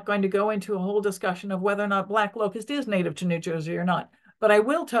 I'm not going to go into a whole discussion of whether or not black locust is native to New Jersey or not. But I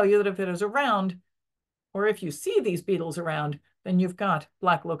will tell you that if it is around, or if you see these beetles around, then you've got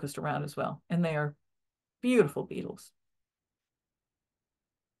black locust around as well. And they are beautiful beetles.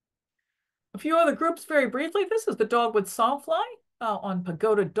 A few other groups very briefly. This is the dogwood sawfly on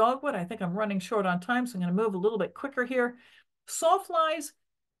pagoda dogwood. I think I'm running short on time, so I'm going to move a little bit quicker here. Sawflies,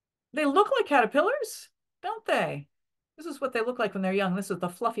 they look like caterpillars, don't they? This is what they look like when they're young. This is the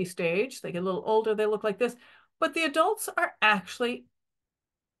fluffy stage. They get a little older, they look like this. But the adults are actually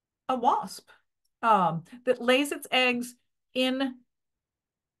a wasp that lays its eggs in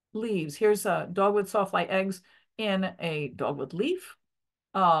leaves. Here's dogwood sawfly eggs in a dogwood leaf.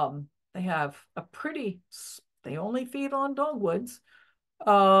 They have a pretty, they only feed on dogwoods.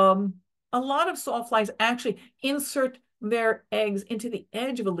 A lot of sawflies actually insert their eggs into the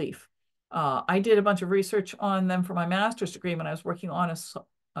edge of a leaf. I did a bunch of research on them for my master's degree when I was working on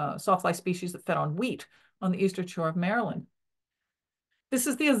a sawfly species that fed on wheat on the eastern shore of Maryland. This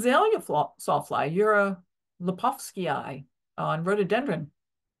is the azalea sawfly, Lipovskii on rhododendron.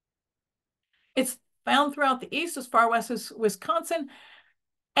 It's found throughout the east as far west as Wisconsin,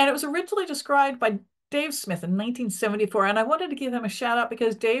 and it was originally described by Dave Smith in 1974. And I wanted to give him a shout out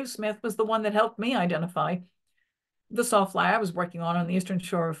because Dave Smith was the one that helped me identify the sawfly I was working on the eastern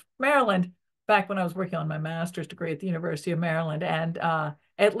shore of Maryland back when I was working on my master's degree at the University of Maryland. And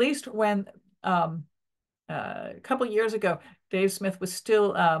at least when a couple of years ago, Dave Smith was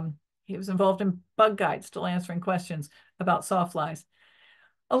still, he was involved in bug guides, still answering questions about sawflies.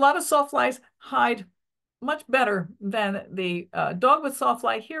 A lot of sawflies hide much better than the dogwood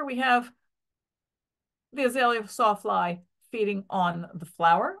sawfly. Here we have the azalea sawfly feeding on the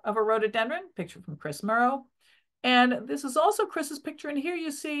flower of a rhododendron, picture from Chris Murrow. And this is also Chris's picture. And here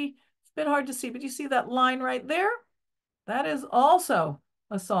you see, it's a bit hard to see, but you see that line right there? That is also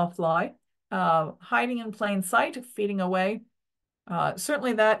a sawfly hiding in plain sight, feeding away.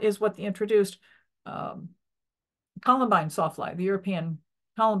 Certainly that is what the introduced columbine sawfly, the European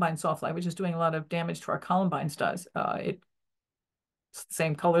columbine sawfly, which is doing a lot of damage to our columbines, does. It's the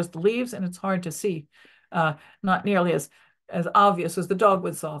same color as the leaves, and it's hard to see. Not nearly as obvious as the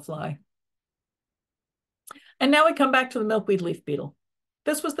dogwood sawfly. And now we come back to the milkweed leaf beetle.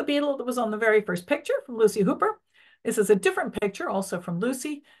 This was the beetle that was on the very first picture from Lucy Hooper. This is a different picture, also from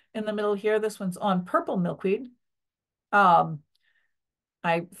Lucy. In the middle here, this one's on purple milkweed. I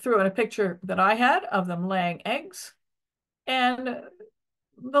threw in a picture that I had of them laying eggs, and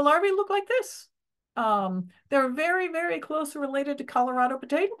the larvae look like this. They're very, very closely related to Colorado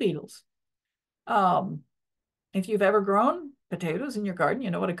potato beetles. If you've ever grown potatoes in your garden, you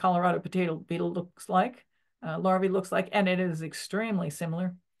know what a Colorado potato beetle looks like, larvae looks like, and it is extremely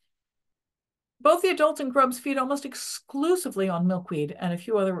similar. Both the adults and grubs feed almost exclusively on milkweed and a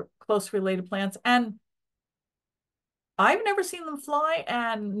few other close related plants. And I've never seen them fly,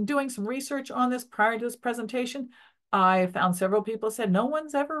 and doing some research on this prior to this presentation, I found several people said no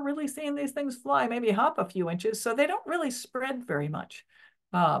one's ever really seen these things fly, maybe hop a few inches, so they don't really spread very much.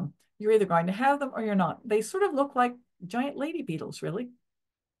 You're either going to have them or you're not. They sort of look like giant lady beetles, really.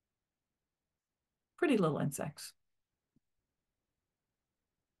 Pretty little insects.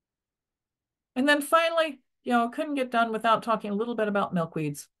 And then finally, couldn't get done without talking a little bit about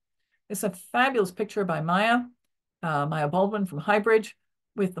milkweeds. It's a fabulous picture by Maya Baldwin from Highbridge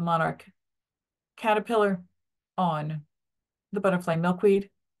with the monarch caterpillar on the butterfly milkweed.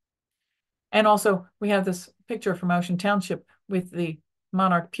 And also we have this picture from Ocean Township with the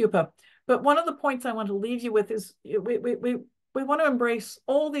monarch pupa. But one of the points I want to leave you with is we want to embrace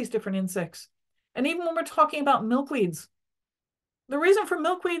all these different insects. And even when we're talking about milkweeds, the reason for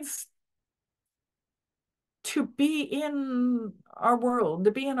milkweeds to be in our world,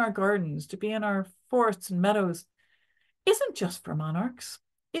 to be in our gardens, to be in our forests and meadows, isn't just for monarchs.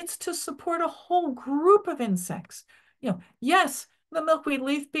 It's to support a whole group of insects. Yes, the milkweed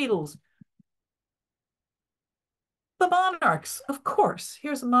leaf beetles, the monarchs, of course.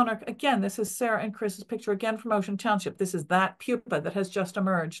 Here's a monarch. Again, this is Sarah and Chris's picture again from Ocean Township. This is that pupa that has just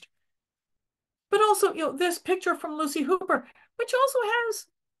emerged. But also, this picture from Lucy Hooper, which also has,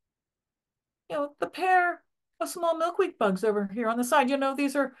 the pair of small milkweed bugs over here on the side.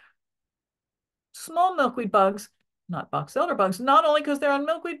 These are small milkweed bugs, not box elder bugs, not only because they're on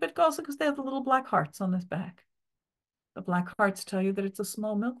milkweed, but also because they have the little black hearts on this back. The black hearts tell you that it's a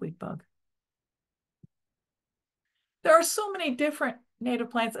small milkweed bug. There are so many different native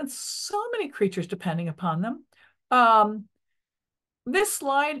plants and so many creatures depending upon them. This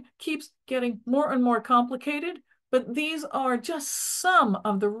slide keeps getting more and more complicated, but these are just some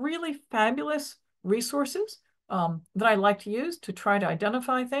of the really fabulous resources that I like to use to try to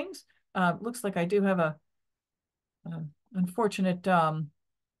identify things. Looks like I do have a unfortunate, there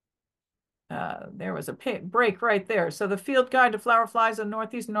was a break right there. So the Field Guide to Flower Flies in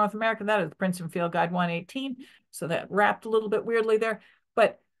Northeast and North America, that is the Princeton Field Guide 118. So that wrapped a little bit weirdly there.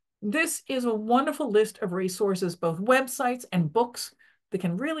 But this is a wonderful list of resources, both websites and books that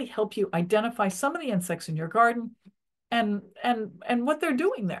can really help you identify some of the insects in your garden and what they're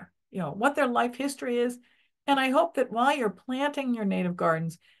doing there, what their life history is. And I hope that while you're planting your native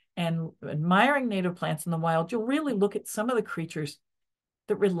gardens and admiring native plants in the wild, you'll really look at some of the creatures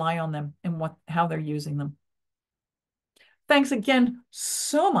that rely on them and how they're using them. Thanks again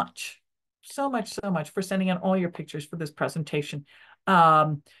so much for sending in all your pictures for this presentation.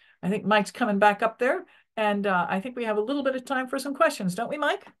 I think Mike's coming back up there, and I think we have a little bit of time for some questions, don't we,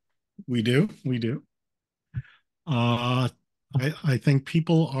 Mike? We do. We do. I think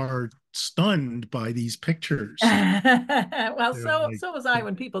people are stunned by these pictures. Well, They're so was I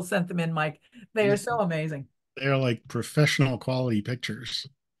when people sent them in, Mike. They are so amazing. they're like professional quality pictures.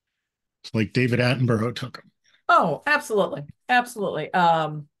 It's like David Attenborough took them. Oh, absolutely. Absolutely.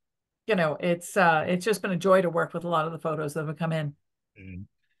 It's just been a joy to work with a lot of the photos that have come in. And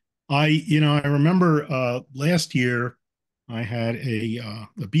I remember last year I had a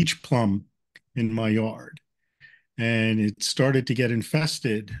beach plum in my yard, and it started to get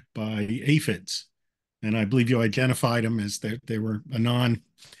infested by aphids. And I believe you identified them as they were a non-native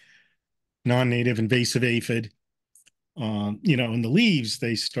invasive aphid. In the leaves,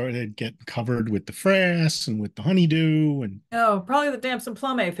 they started getting covered with the frass and with the honeydew, Oh, probably the damson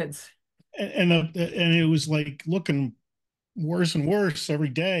plum aphids. and it was like looking worse and worse every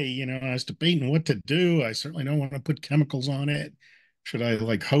day. I was debating what to do. I certainly don't want to put chemicals on it. Should I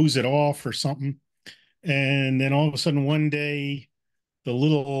like hose it off or something? And then all of a sudden, one day, the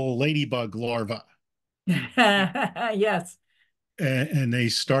little ladybug larva, Yes. and they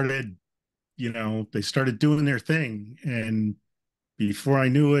started doing their thing. And before I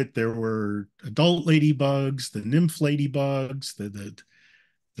knew it, there were adult ladybugs, the nymph ladybugs, the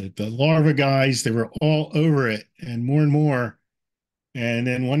larva guys. They were all over it, and more. And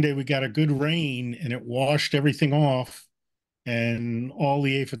then one day we got a good rain, and it washed everything off, and all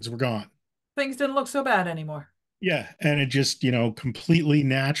the aphids were gone. Things didn't look so bad anymore. Yeah, and it just completely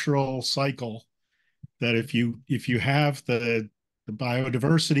natural cycle that if you have the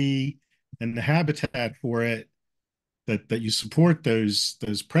biodiversity and the habitat for it, that you support those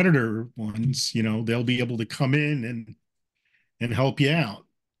predator ones, they'll be able to come in and help you out.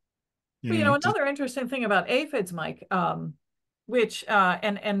 But another interesting thing about aphids, Mike, which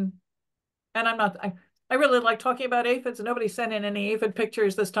and I really like talking about aphids, and nobody sent in any aphid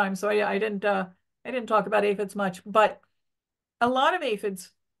pictures this time, so I didn't talk about aphids much. But a lot of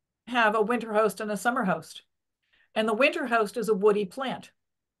aphids have a winter host and a summer host, and the winter host is a woody plant.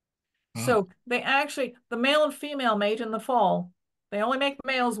 So the male and female mate in the fall. They only make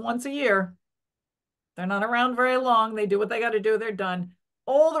males once a year. They're not around very long. They do what they got to do. They're done.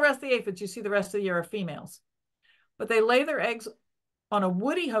 All the rest of the aphids you see the rest of the year are females, but they lay their eggs on a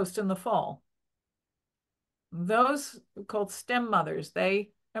woody host in the fall. Those are called stem mothers. They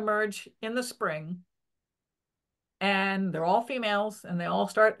emerge in the spring, and they're all females, and they all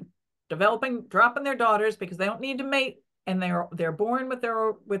start dropping their daughters because they don't need to mate, and they're born with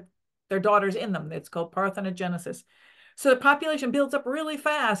their daughters in them. It's called parthenogenesis. So the population builds up really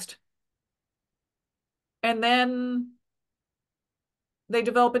fast, and then they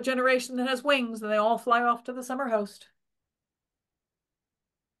develop a generation that has wings, and they all fly off to the summer host.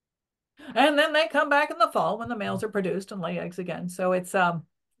 And then they come back in the fall when the males are produced and lay eggs again. So it's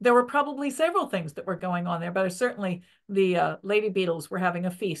there were probably several things that were going on there, but certainly the lady beetles were having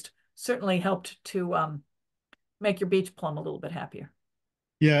a feast. Certainly helped to make your beach plum a little bit happier.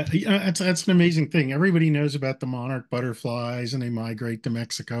 Yeah, that's an amazing thing. Everybody knows about the monarch butterflies and they migrate to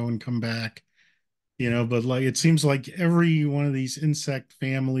Mexico and come back, but like it seems like every one of these insect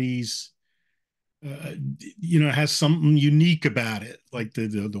families has something unique about it, like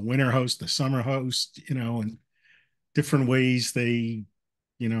the winter host, the summer host, and different ways they,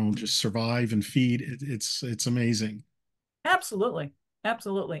 just survive and feed. It's amazing. Absolutely.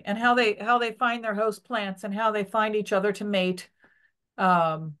 Absolutely. And how they find their host plants and how they find each other to mate,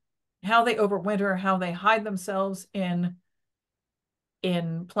 um, how they overwinter, how they hide themselves in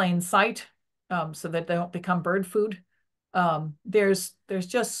plain sight, so that they don't become bird food. There's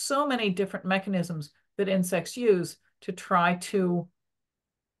just so many different mechanisms that insects use to try to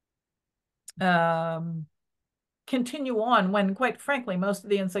um, continue on when, quite frankly, most of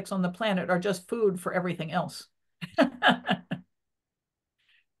the insects on the planet are just food for everything else.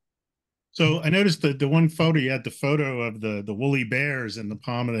 So I noticed the one photo you had the photo of the woolly bears in the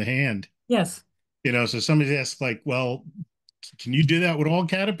palm of the hand. Yes. So somebody asked like, well, can you do that with all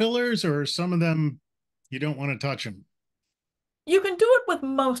caterpillars, or some of them you don't want to touch them? You can do it with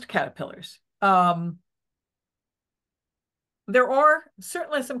most caterpillars. There are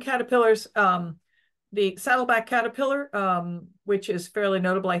certainly some caterpillars. The saddleback caterpillar, which is fairly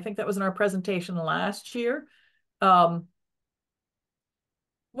notable. I think that was in our presentation last year. Um,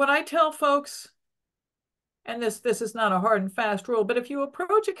 what I tell folks, and this is not a hard and fast rule, but if you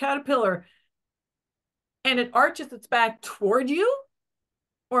approach a caterpillar and it arches its back toward you,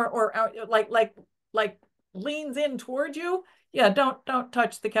 or like leans in toward you, yeah, don't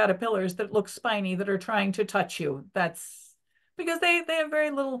touch the caterpillars that look spiny that are trying to touch you. That's because they have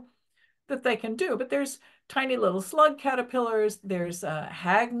very little that they can do. But there's tiny little slug caterpillars. There's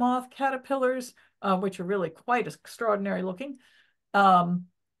hag moth caterpillars, which are really quite extraordinary looking. Um,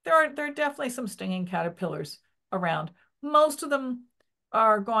 there are definitely some stinging caterpillars around. Most of them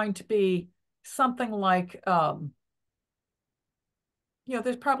are going to be something like,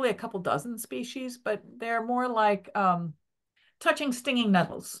 there's probably a couple dozen species, but they're more like touching stinging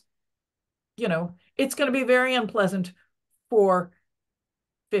nettles. It's going to be very unpleasant for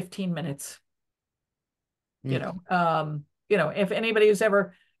 15 minutes. Mm. If anybody who's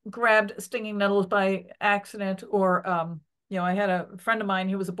ever grabbed stinging nettles by accident, or I had a friend of mine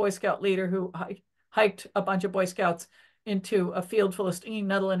who was a Boy Scout leader who hiked a bunch of Boy Scouts into a field full of stinging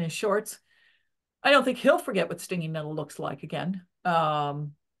nettle in his shorts. I don't think he'll forget what stinging nettle looks like again.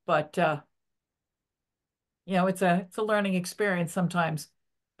 But it's a learning experience sometimes.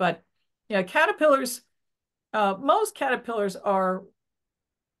 But yeah, caterpillars, most caterpillars are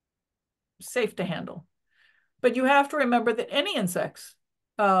safe to handle. But you have to remember that any insects,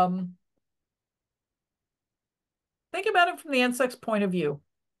 um, think about it from the insect's point of view.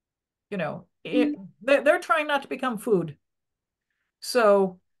 They're trying not to become food.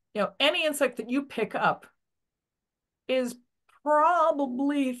 So, any insect that you pick up is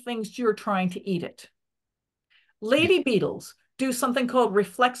probably thinks you're trying to eat it. Yeah. Lady beetles do something called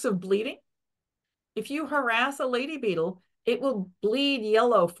reflexive bleeding. If you harass a lady beetle, it will bleed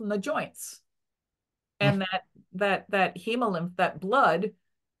yellow from the joints. Oh, And that hemolymph, that blood,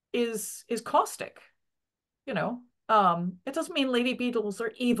 is caustic. It doesn't mean lady beetles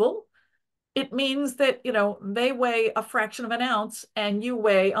are evil. It means that they weigh a fraction of an ounce and you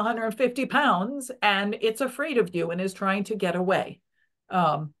weigh 150 pounds and it's afraid of you and is trying to get away.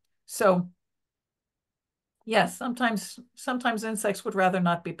 So yes, sometimes insects would rather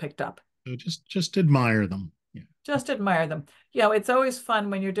not be picked up. so just admire them. Yeah. Just admire them. It's always fun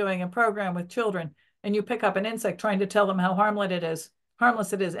when you're doing a program with children and you pick up an insect trying to tell them how harmless it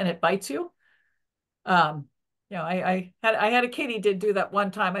is, and it bites you. Um, I had a kitty did do that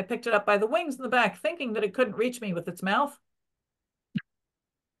one time. I picked it up by the wings in the back, thinking that it couldn't reach me with its mouth.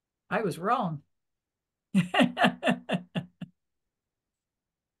 I was wrong.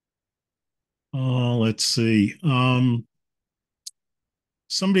 Oh, let's see.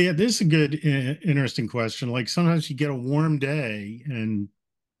 This is a good, interesting question. Like sometimes you get a warm day and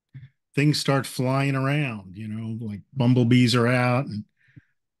things start flying around, like bumblebees are out and,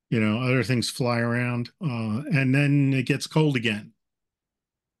 other things fly around. And then it gets cold again.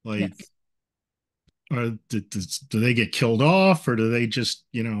 Like, Yes. do they get killed off or do they just,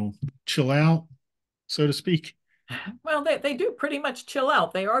 chill out, so to speak? Well, they do pretty much chill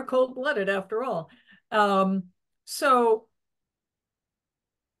out. They are cold-blooded after all. Um, so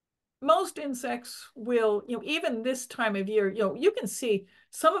most insects will, even this time of year, you can see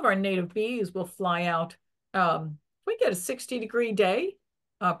some of our native bees will fly out. We get a 60-degree day,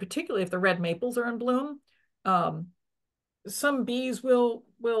 particularly if the red maples are in bloom. Um, some bees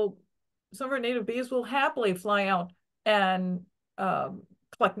some of our native bees will happily fly out and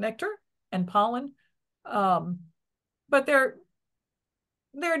collect nectar and pollen. Um, but they're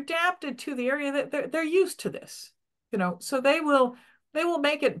adapted to the area that they're used to this, so they will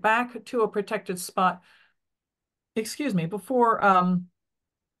make it back to a protected spot, excuse me, before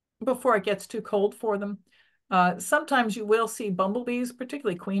it gets too cold for them. Sometimes you will see bumblebees,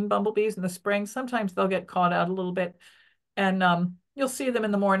 particularly queen bumblebees in the spring. Sometimes they'll get caught out a little bit, and you'll see them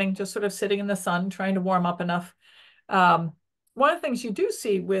in the morning just sort of sitting in the sun trying to warm up enough. Um, One of the things you do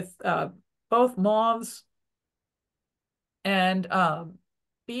see with both moths and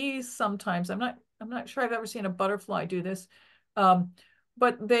bees sometimes, I'm not sure I've ever seen a butterfly do this, um,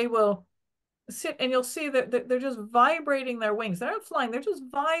 but they will sit and you'll see that they're just vibrating their wings. They're not flying, they're just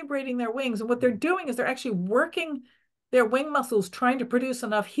vibrating their wings. And what they're doing is they're actually working their wing muscles, trying to produce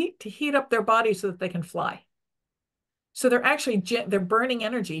enough heat to heat up their body so that they can fly. So they're burning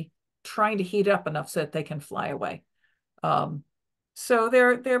energy trying to heat up enough so that they can fly away. Um, so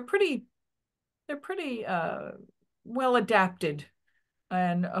they're pretty well adapted,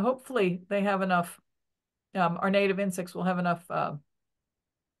 and hopefully they have enough. Our native insects will have enough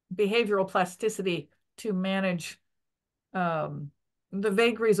behavioral plasticity to manage the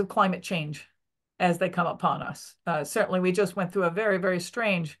vagaries of climate change as they come upon us. Certainly, we just went through a very, very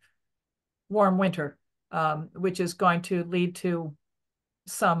strange warm winter, which is going to lead to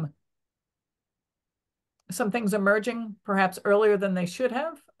some things emerging perhaps earlier than they should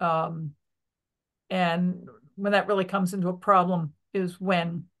have. And when that really comes into a problem is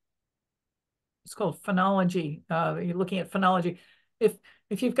when it's called phenology. You're looking at phenology.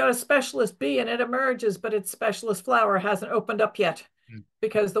 If you've got a specialist bee and it emerges, but its specialist flower hasn't opened up yet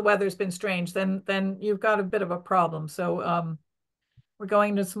because the weather's been strange, then you've got a bit of a problem. So we're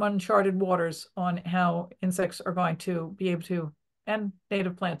going into some uncharted waters on how insects are going to be able to, and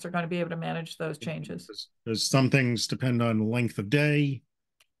native plants are going to be able to manage those changes. Because some things depend on the length of day,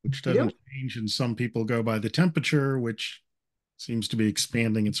 which You do? doesn't change, and some people go by the temperature, which seems to be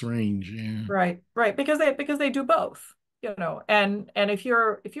expanding its range. Yeah. Right, right, because they do both, and if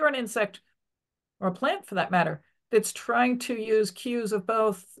you're an insect or a plant for that matter that's trying to use cues of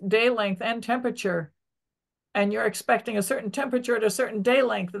both day length and temperature, and you're expecting a certain temperature at a certain day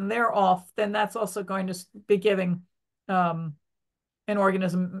length and they're off, then that's also going to be giving um, an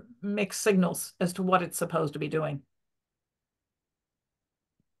organism mixed signals as to what it's supposed to be doing.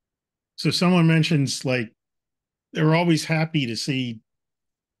 So someone mentions like they're always happy to see,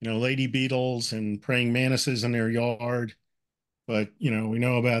 lady beetles and praying mantises in their yard. But, we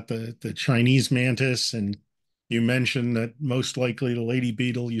know about the Chinese mantis, and you mentioned that most likely the lady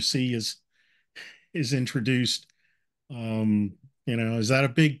beetle you see is introduced. Is that a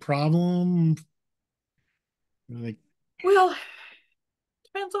big problem? Like, Well,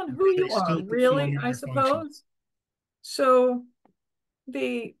 depends on or who do they you are, still really, performing I their functions? suppose. So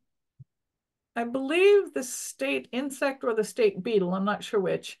the I believe the state insect or the state beetle, I'm not sure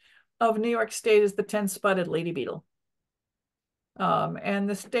which, of New York State is the 10-spotted lady beetle. And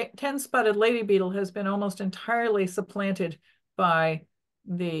the 10-spotted lady beetle has been almost entirely supplanted by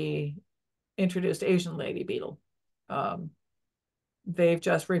the introduced Asian lady beetle. Um, they've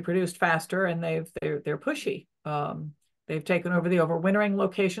just reproduced faster, and they're pushy. They've taken over the overwintering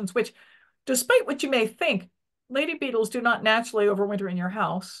locations, which, despite what you may think, lady beetles do not naturally overwinter in your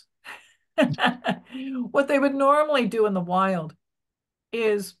house. What they would normally do in the wild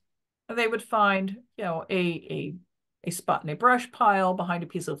is they would find, a spot in a brush pile behind a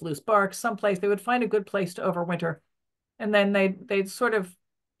piece of loose bark, someplace. They would find a good place to overwinter, and then they'd sort of,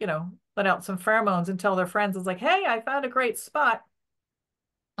 let out some pheromones and tell their friends, it's like, hey, I found a great spot.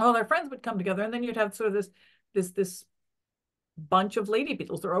 All their friends would come together, and then you'd have sort of this bunch of lady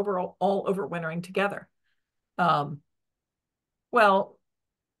beetles. They're all overwintering together. Um, well,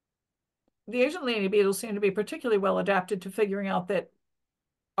 the Asian lady beetles seem to be particularly well adapted to figuring out that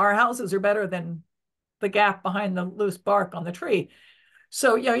our houses are better than the gap behind the loose bark on the tree.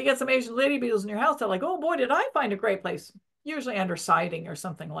 So, you get some Asian lady beetles in your house. They're like, oh boy, did I find a great place, usually under siding or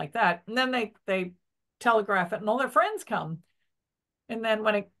something like that. And then they telegraph it, and all their friends come. And then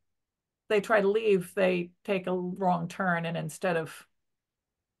when they try to leave, they take a wrong turn. And instead of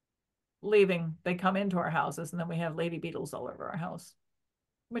leaving, they come into our houses. And then we have lady beetles all over our house,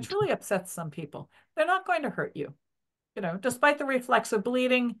 which really upsets some people. They're not going to hurt you. Despite the reflexive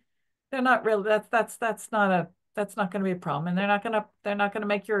bleeding, they're not really, that's not going to be a problem. And they're not going to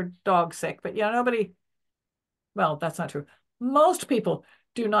make your dog sick. But nobody, well, that's not true. Most people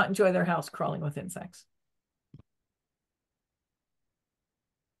do not enjoy their house crawling with insects.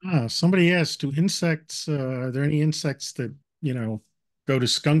 Somebody asked, are there any insects that, go to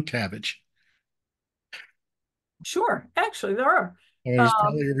skunk cabbage? Sure, actually there are. Well, there's Um,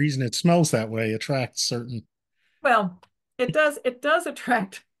 probably a reason it smells that way, attracts certain. well, it does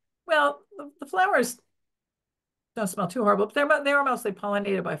attract. Well, the flowers don't smell too horrible, but they are mostly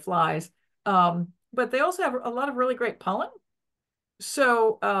pollinated by flies. But they also have a lot of really great pollen.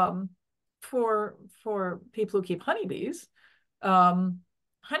 So for people who keep honeybees, um,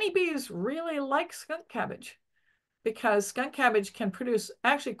 honeybees really like skunk cabbage because skunk cabbage can produce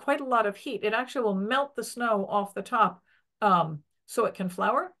actually quite a lot of heat. It actually will melt the snow off the top, so it can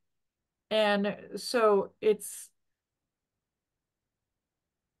flower. And so it's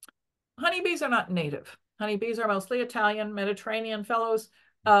honeybees are not native. Honeybees are mostly Italian, Mediterranean fellows.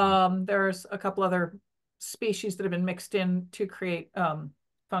 There's a couple other species that have been mixed in to create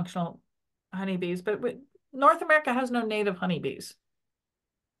functional honeybees, but North America has no native honeybees.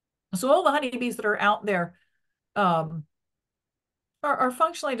 So all the honeybees that are out there um, are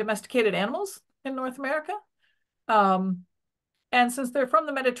functionally domesticated animals in North America. Um, and since they're from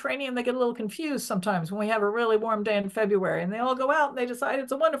the Mediterranean, they get a little confused sometimes when we have a really warm day in February and they all go out and they decide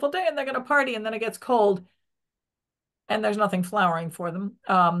it's a wonderful day and they're going to party and then it gets cold and there's nothing flowering for them.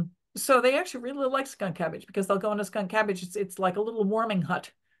 So they actually really like skunk cabbage because they'll go into skunk cabbage. It's like a little warming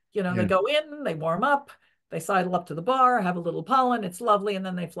hut. They Yeah. go in, they warm up, they sidle up to the bar, have a little pollen. It's lovely, and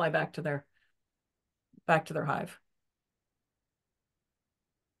then they fly back to their hive.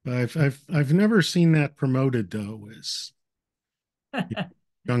 I've never seen that promoted though, as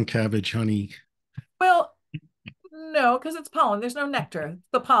young cabbage honey. Well, no, because it's pollen. There's no nectar. It's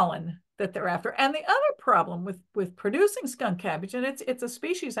the pollen that they're after. And the other problem with producing skunk cabbage, and it's a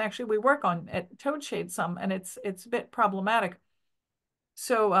species actually we work on at Toadshade some, and it's a bit problematic.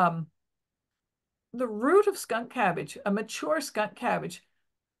 So the root of skunk cabbage, a mature skunk cabbage,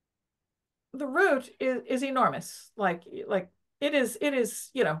 the root is enormous. Like it is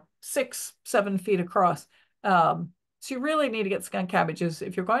 6, 7 feet across. So you really need to get skunk cabbages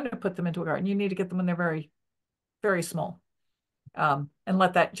if you're going to put them into a garden. You need to get them when they're very, very small, and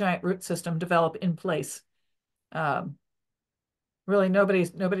let that giant root system develop in place. Um, Really, nobody's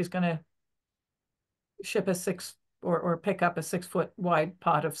going to ship a six or pick up a 6 foot wide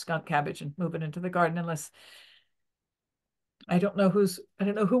pot of skunk cabbage and move it into the garden unless I don't know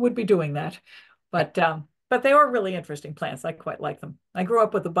who would be doing that, but they are really interesting plants. I quite like them. I grew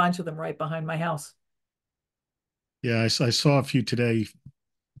up with a bunch of them right behind my house. Yeah, I saw a few today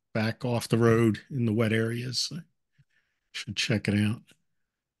back off the road in the wet areas. I should check it out.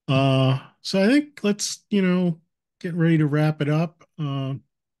 So I think let's, get ready to wrap it up. I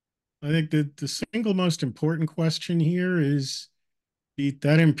think that the single most important question here is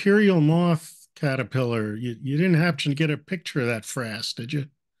that imperial moth caterpillar. You didn't happen to get a picture of that frass, did you?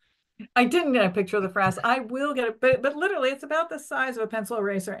 I didn't get a picture of the frass. I will get it, but literally it's about the size of a pencil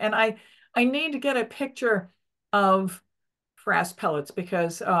eraser. And I need to get a picture of frass pellets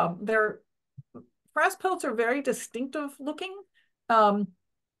because they're frass pellets are very distinctive looking. Um,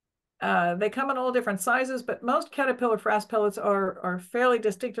 they come in all different sizes, but most caterpillar frass pellets are fairly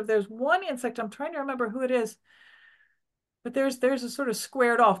distinctive. There's one insect, I'm trying to remember who it is, but there's a sort of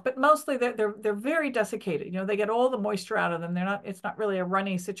squared off, but mostly they're very desiccated. They get all the moisture out of them. It's not really a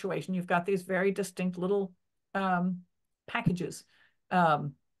runny situation. You've got these very distinct little packages.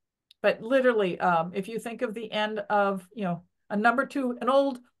 Um, but literally, if you think of the end of, a number two, an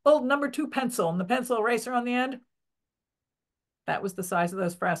old number two pencil and the pencil eraser on the end, that was the size of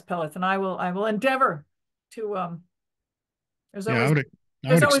those frass pellets. And I will endeavor to there's Yeah, always I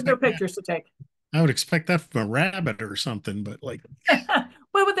there's would always no expect that. pictures to take. I would expect that from a rabbit or something, but like,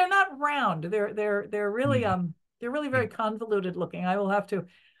 Well, but they're not round. mm, They're really very convoluted looking. I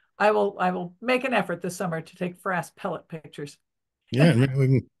will make an effort this summer to take frass pellet pictures. yeah, maybe we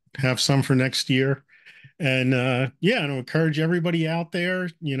can have some for next year. And yeah, and encourage everybody out there,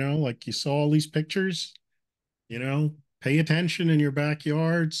 like you saw all these pictures, pay attention in your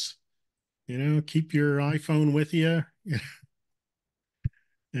backyards, keep your iPhone with you.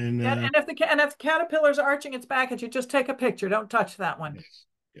 And Yeah, and if the caterpillar's arching its back at you, just take a picture. Don't touch that one. yes,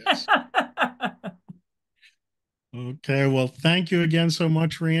 yes. Okay, well, thank you again so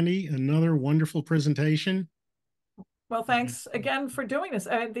much, Randy. Another wonderful presentation. Well, thanks again for doing this.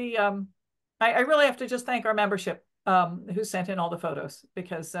 I really have to just thank our membership who sent in all the photos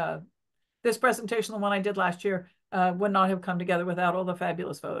because this presentation, the one I did last year, would not have come together without all the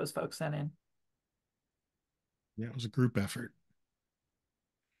fabulous photos folks sent in. Yeah, it was a group effort.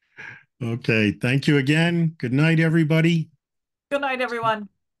 Okay, thank you again. Good night, everybody. Good night, everyone.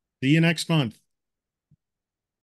 See you next month.